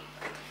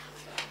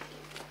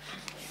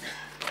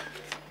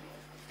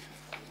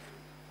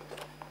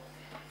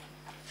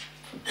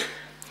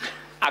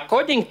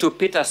 According to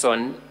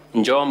Peterson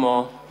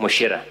Njomo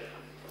Mushira,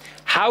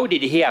 how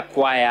did he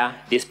acquire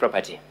this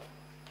property?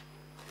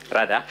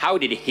 Rather, how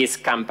did his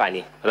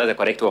company, that's the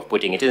correct way of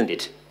putting it, isn't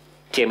it?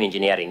 TM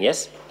Engineering,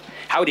 yes?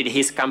 How did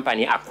his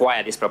company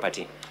acquire this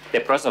property?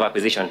 The process of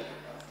acquisition.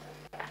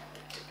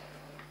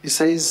 He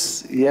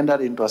says he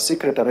entered into a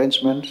secret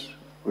arrangement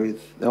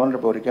with the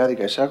Honorable Rigathi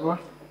Gachagua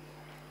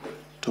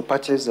to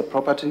purchase the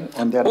property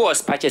on their... Who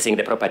was purchasing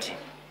the property?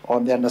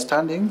 On the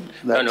understanding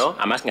that... No,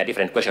 I'm asking a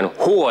different question.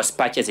 Who was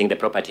purchasing the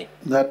property?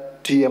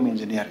 That TM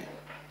Engineering.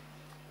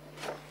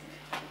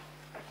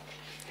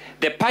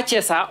 The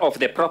purchaser of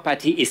the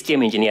property is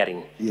TM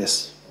Engineering?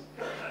 Yes.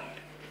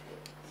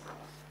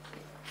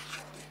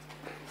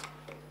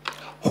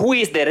 Who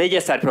is the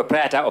registered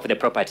proprietor of the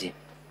property?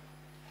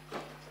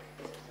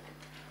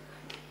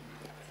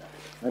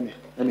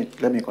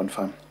 Let me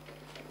confirm.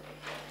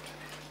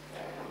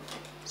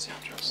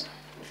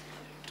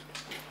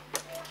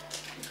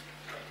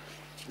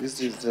 This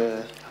is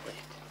the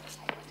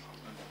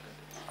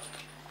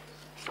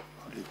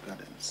Olive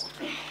Gardens.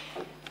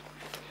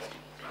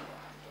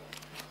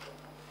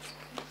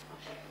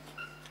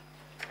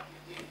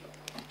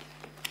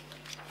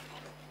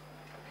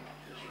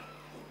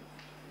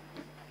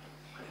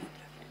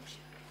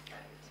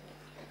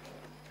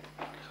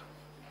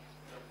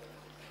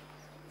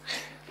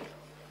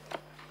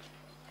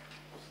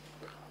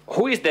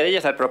 Who is the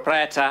registered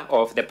proprietor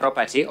of the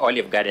property,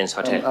 Olive Gardens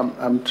Hotel?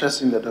 I'm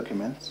tracing the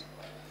documents.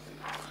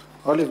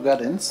 Olive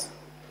Gardens,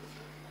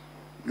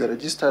 the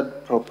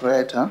registered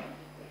proprietor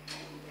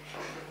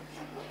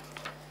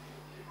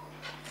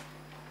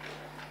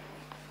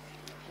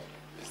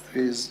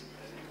is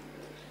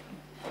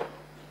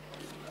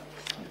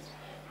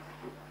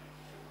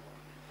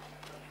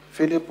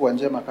Philip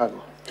Wanjema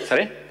Cargo.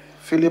 Sorry?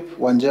 Philip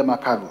Wanjema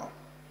Cargo.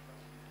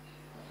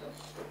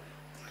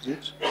 Is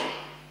it?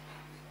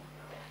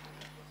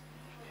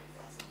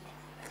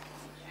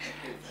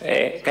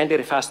 Kindly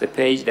reverse the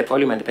page, the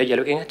volume and the page you're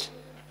looking at.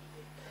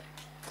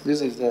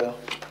 This is the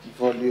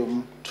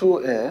volume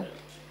 2A,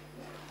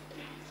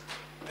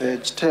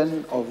 page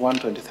 10 of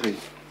 123.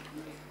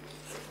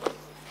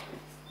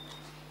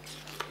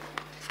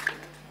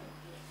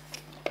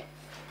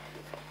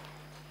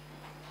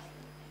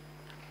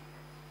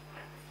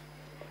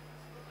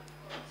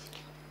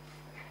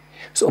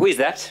 So who is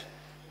that?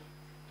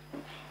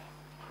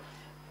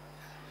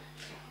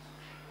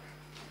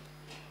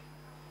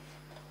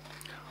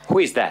 Who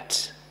is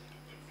that?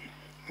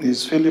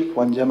 Is Philip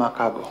Wanjema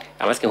Cargo.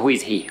 I'm asking, who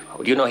is he?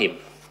 Do you know him?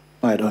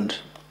 No, I don't.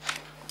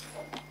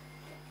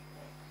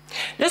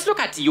 Let's look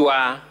at your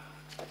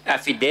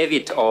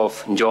affidavit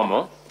of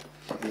Njomo.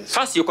 Yes.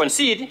 First, you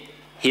concede,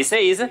 he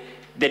says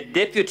the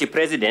deputy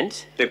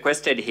president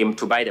requested him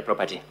to buy the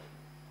property.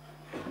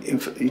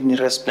 In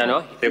response.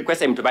 No, he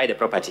requested him to buy the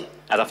property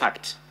as a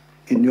fact.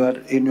 In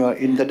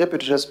the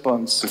deputy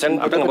response. I'm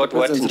talking about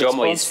what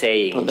Njomo is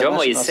saying.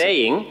 Njomo is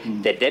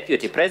saying the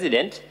deputy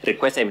president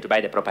requested him to buy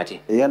the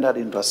property. He entered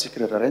into a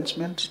secret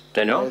arrangement.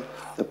 No,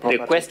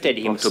 requested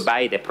him to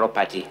buy the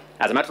property.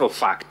 As a matter of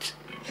fact,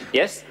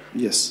 yes?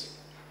 Yes.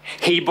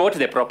 He bought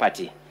the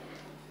property.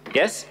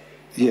 Yes?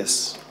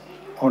 Yes.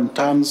 on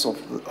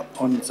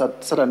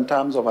certain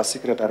terms of a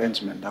secret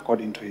arrangement,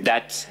 according to him.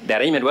 That the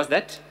arrangement was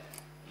that?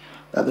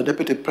 That the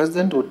deputy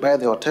president would buy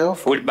the hotel.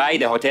 Would buy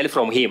the hotel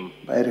from him.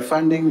 By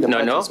refunding the No,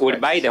 purchase would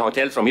price. buy the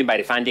hotel from him by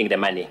refunding the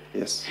money.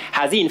 Yes.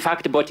 Has he in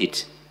fact bought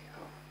it?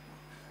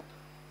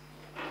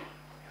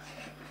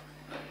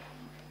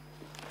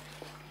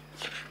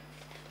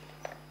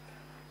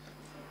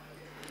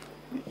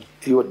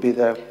 He would be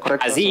the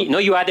correct Has person. he? No,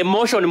 you are the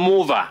motion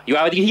mover. You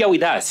are here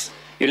with us.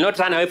 You'll not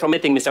run away from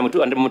anything, Mr.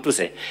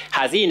 Mutuse.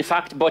 Has he in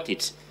fact bought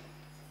it?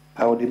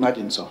 I would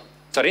imagine so.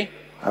 Sorry?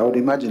 I would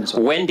imagine so.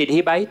 When did he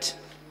buy it?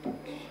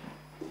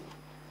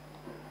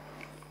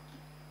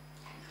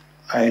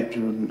 I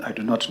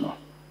do not know.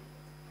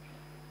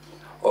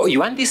 Oh, you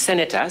want these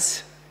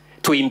senators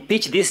to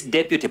impeach this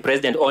deputy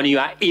president on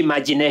your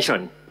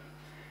imagination?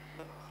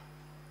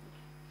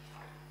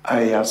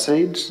 I have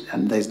said,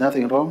 and there is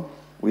nothing wrong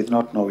with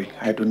not knowing.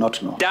 I do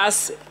not know.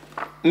 Does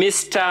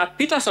Mr.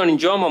 Peterson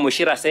Njomo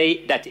Mushira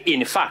say that,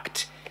 in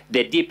fact,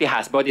 the DP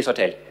has bought this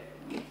hotel?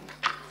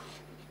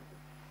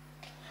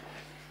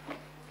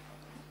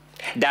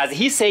 Does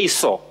he say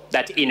so,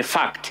 that, in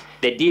fact,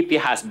 the DP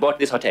has bought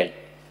this hotel?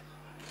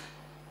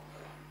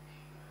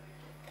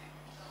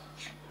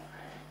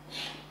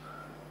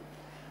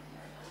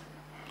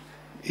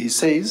 He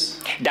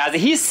says. Does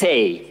he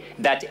say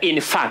that,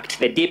 in fact,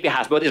 the DP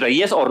has bought this hotel,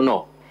 yes or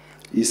no?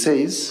 He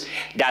says.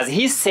 Does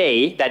he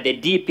say that the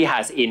DP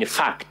has, in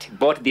fact,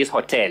 bought this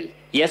hotel,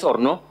 yes or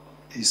no?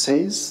 He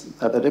says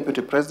that the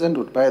deputy president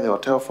would buy the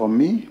hotel from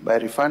me by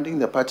refunding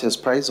the purchase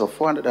price of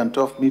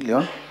 412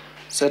 million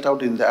set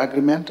out in the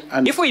agreement.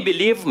 And if we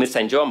believe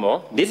Mr.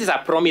 Njomo, this is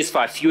a promise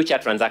for a future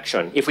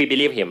transaction, if we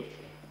believe him.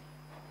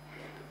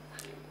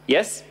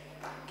 Yes?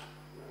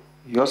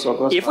 He also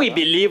goes if we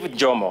further. believe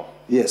Njomo,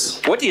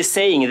 yes. What he's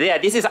saying there,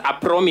 this is a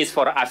promise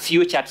for a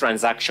future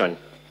transaction.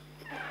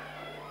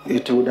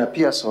 It would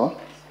appear so.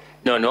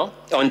 No.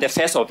 On the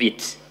face of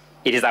it,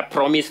 it is a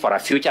promise for a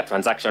future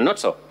transaction, not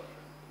so?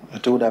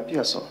 It would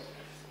appear so.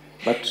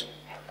 But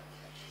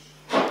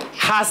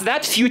has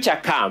that future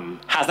come?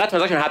 Has that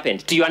transaction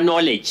happened, to your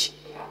knowledge?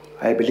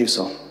 I believe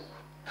so.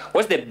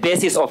 What's the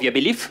basis of your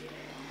belief?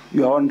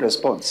 Your own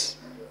response.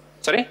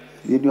 Sorry?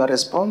 In your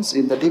response,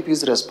 in the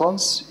DP's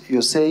response,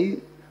 you say...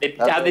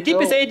 Has the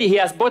DP said he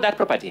has bought that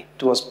property?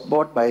 It was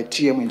bought by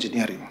TM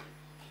Engineering.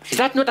 Is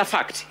that not a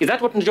fact? Is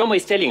that what Njomo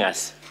is telling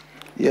us?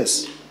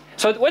 Yes.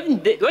 So what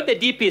the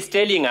DP is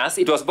telling us,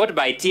 it was bought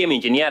by TM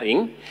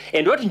Engineering,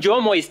 and what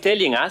Njomo is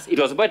telling us, it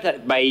was bought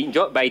by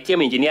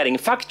TM Engineering,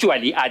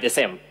 factually are the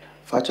same.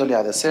 Factually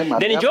are the same.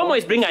 Then Njomo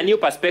is bringing a new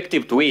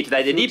perspective to it,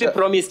 that the DP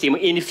promised him,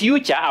 in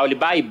future, I will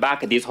buy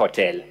back this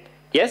hotel.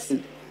 Yes?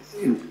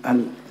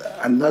 And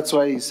that's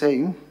why he's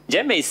saying...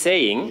 Jeme is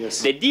saying,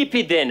 yes. The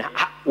DP then,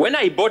 when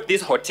I bought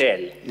this hotel,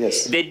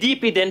 yes. The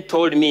DP then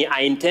told me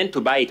I intend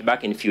to buy it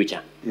back in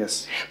future.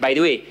 Yes. By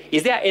the way,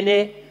 is there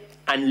any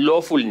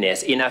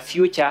unlawfulness in a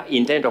future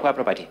intent to acquire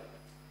property?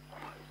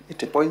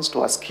 It points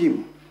to a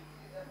scheme.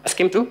 A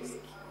scheme to?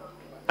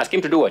 A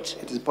scheme to do what?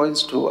 It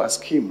points to a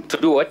scheme. To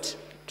do what?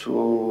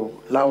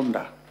 To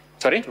launder.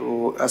 Sorry?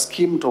 To a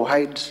scheme to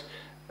hide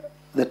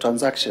the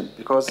transaction,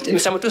 because...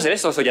 Mr. Mutuse,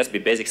 let's also just be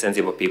basic,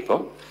 sensible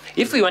people.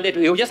 If we wanted to,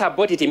 we would just have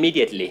bought it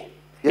immediately.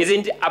 Yes.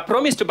 Isn't a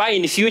promise to buy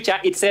in the future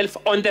itself,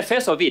 on the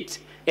face of it,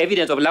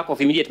 evidence of lack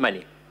of immediate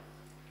money?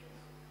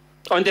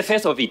 On the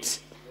face of it.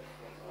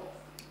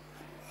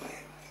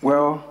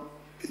 Well,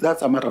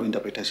 that's a matter of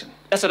interpretation.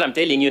 That's what I'm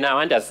telling you now,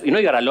 Anders. You know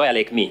you're a lawyer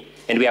like me,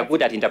 and we are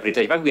good at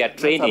interpretation. In fact, we are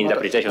trained in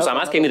interpretation. So I'm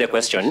asking you the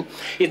question.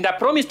 Is the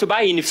promise to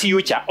buy in the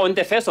future, on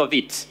the face of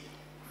it?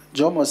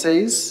 Jomo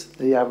says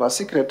they have a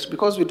secret,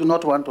 because we do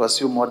not want to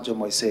assume what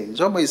Jomo is saying.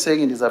 Jomo is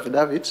saying in his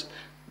affidavit,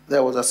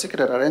 there was a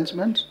secret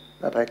arrangement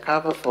that I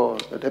cover for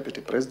the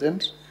deputy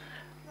president.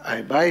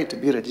 I buy it to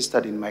be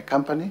registered in my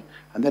company,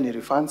 and then he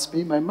refunds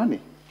me my money.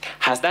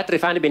 Has that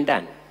refund been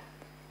done?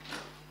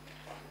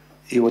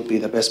 He would be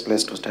the best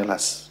place to tell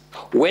us.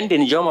 When did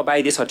Njomo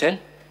buy this hotel?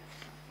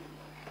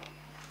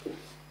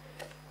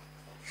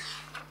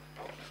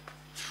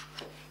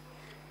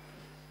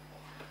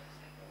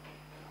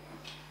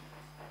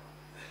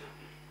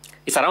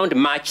 It's around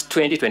March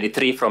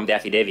 2023 from the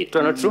affidavit.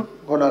 Not true?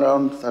 On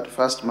around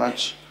 31st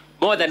March.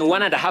 More than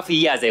 1.5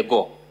 years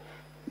ago.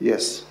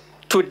 Yes.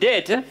 To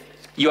date,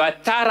 your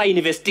thorough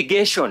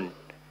investigation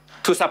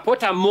to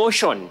support a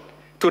motion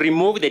to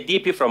remove the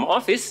DP from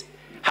office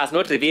has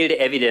not revealed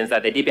evidence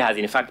that the DP has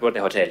in fact bought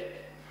the hotel.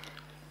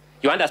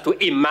 You want us to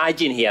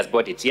imagine he has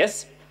bought it,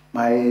 yes?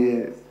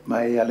 My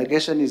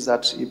allegation is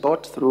that he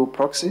bought through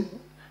proxy,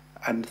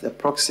 and the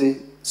proxy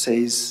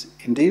says,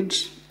 indeed,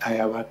 I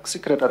have a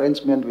secret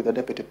arrangement with the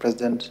deputy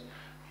president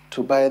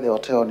to buy the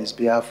hotel on his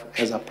behalf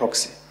as a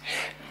proxy.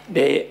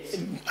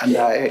 And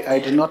I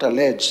did not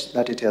allege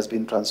that it has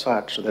been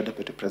transferred to the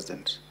deputy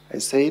president. I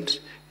said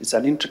it's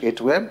an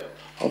intricate web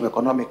of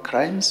economic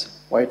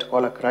crimes,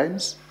 white-collar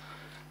crimes,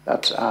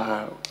 that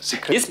are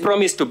secretive. This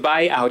promise to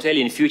buy a hotel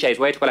in future is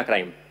white-collar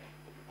crime?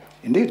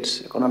 Indeed,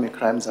 economic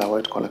crimes are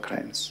white-collar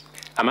crimes.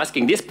 I'm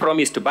asking, this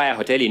promise to buy a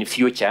hotel in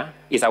future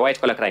is a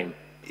white-collar crime?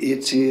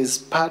 it is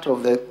part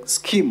of the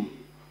scheme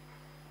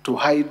to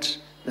hide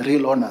the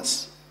real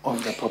owners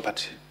of the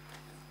property.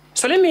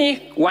 So let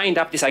me wind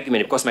up this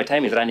argument because my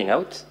time is running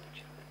out.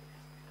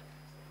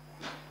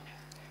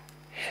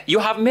 You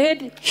have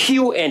made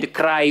hue and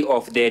cry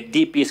of the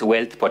DP's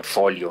wealth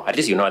portfolio. At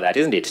least you know that,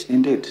 isn't it?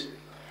 Indeed.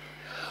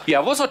 You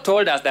have also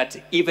told us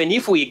that even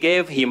if we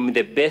gave him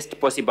the best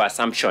possible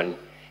assumption,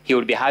 he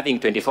would be having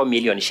 24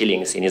 million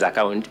shillings in his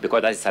account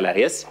because that's his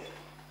salary, yes?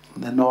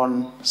 The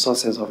known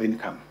sources of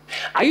income.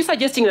 Are you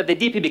suggesting that the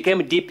DP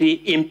became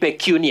DP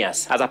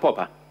impecunious as a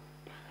pauper?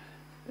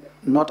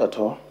 Not at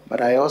all,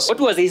 but I also...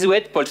 What was his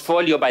wealth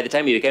portfolio by the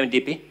time he became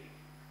DP?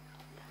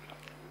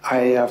 I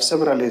have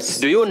several lists.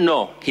 Do you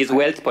know his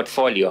wealth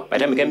portfolio by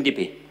the time he became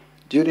DP?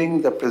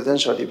 During the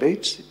presidential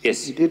debate,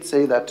 yes, he did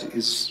say that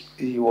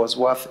he was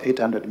worth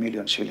 800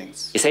 million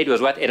shillings. He said he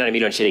was worth 800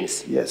 million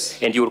shillings? Yes.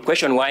 And you would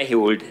question why he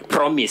would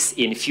promise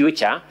in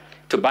future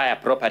to buy a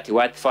property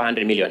worth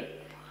 400 million?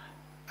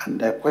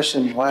 And I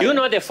question why... Do you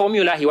know the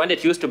formula he wanted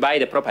to use to buy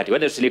the property,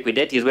 whether to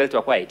liquidate his wealth to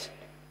acquire it?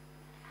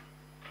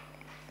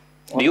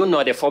 Do you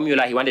know the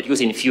formula he wanted to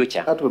use in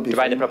future to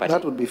buy the property?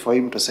 That would be for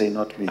him to say,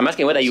 not me. I'm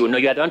asking whether you know.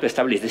 You are the one to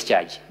establish this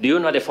charge. Do you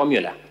know the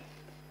formula?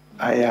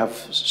 I have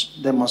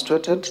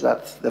demonstrated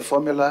that the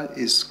formula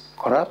is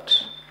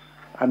corrupt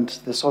and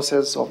the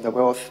sources of the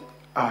wealth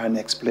are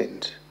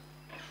unexplained.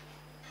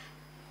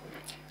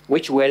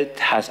 Which wealth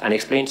has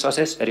unexplained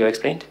sources that you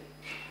explained?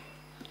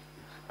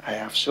 I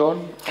have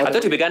shown... I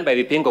thought you began by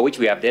Vipingo, which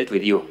we have dealt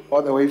with you.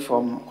 All the way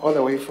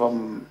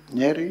from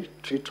Nyeri,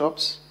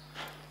 treetops,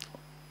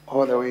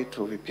 all the way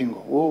to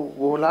Vipingo.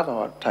 We will have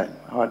our time,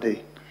 our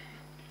day.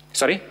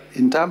 Sorry?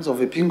 In terms of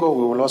Vipingo,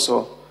 we will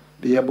also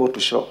be able to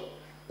show.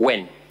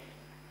 When?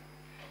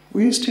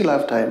 We still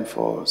have time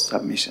for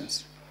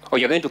submissions. Oh,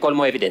 you're going to call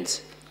more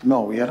evidence?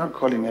 No, we are not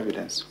calling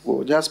evidence.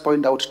 We'll just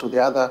point out to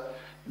the other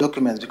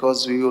documents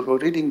because we were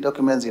reading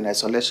documents in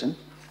isolation.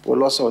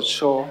 We'll also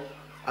show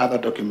other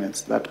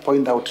documents that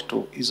point out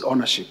to his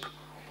ownership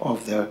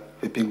of the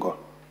Vipingo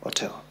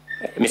Hotel.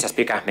 Mr.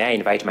 Speaker, may I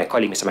invite my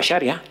colleague, Mr.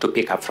 Masharia, to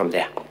pick up from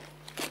there?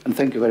 And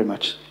thank you very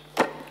much.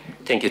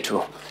 Thank you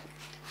too.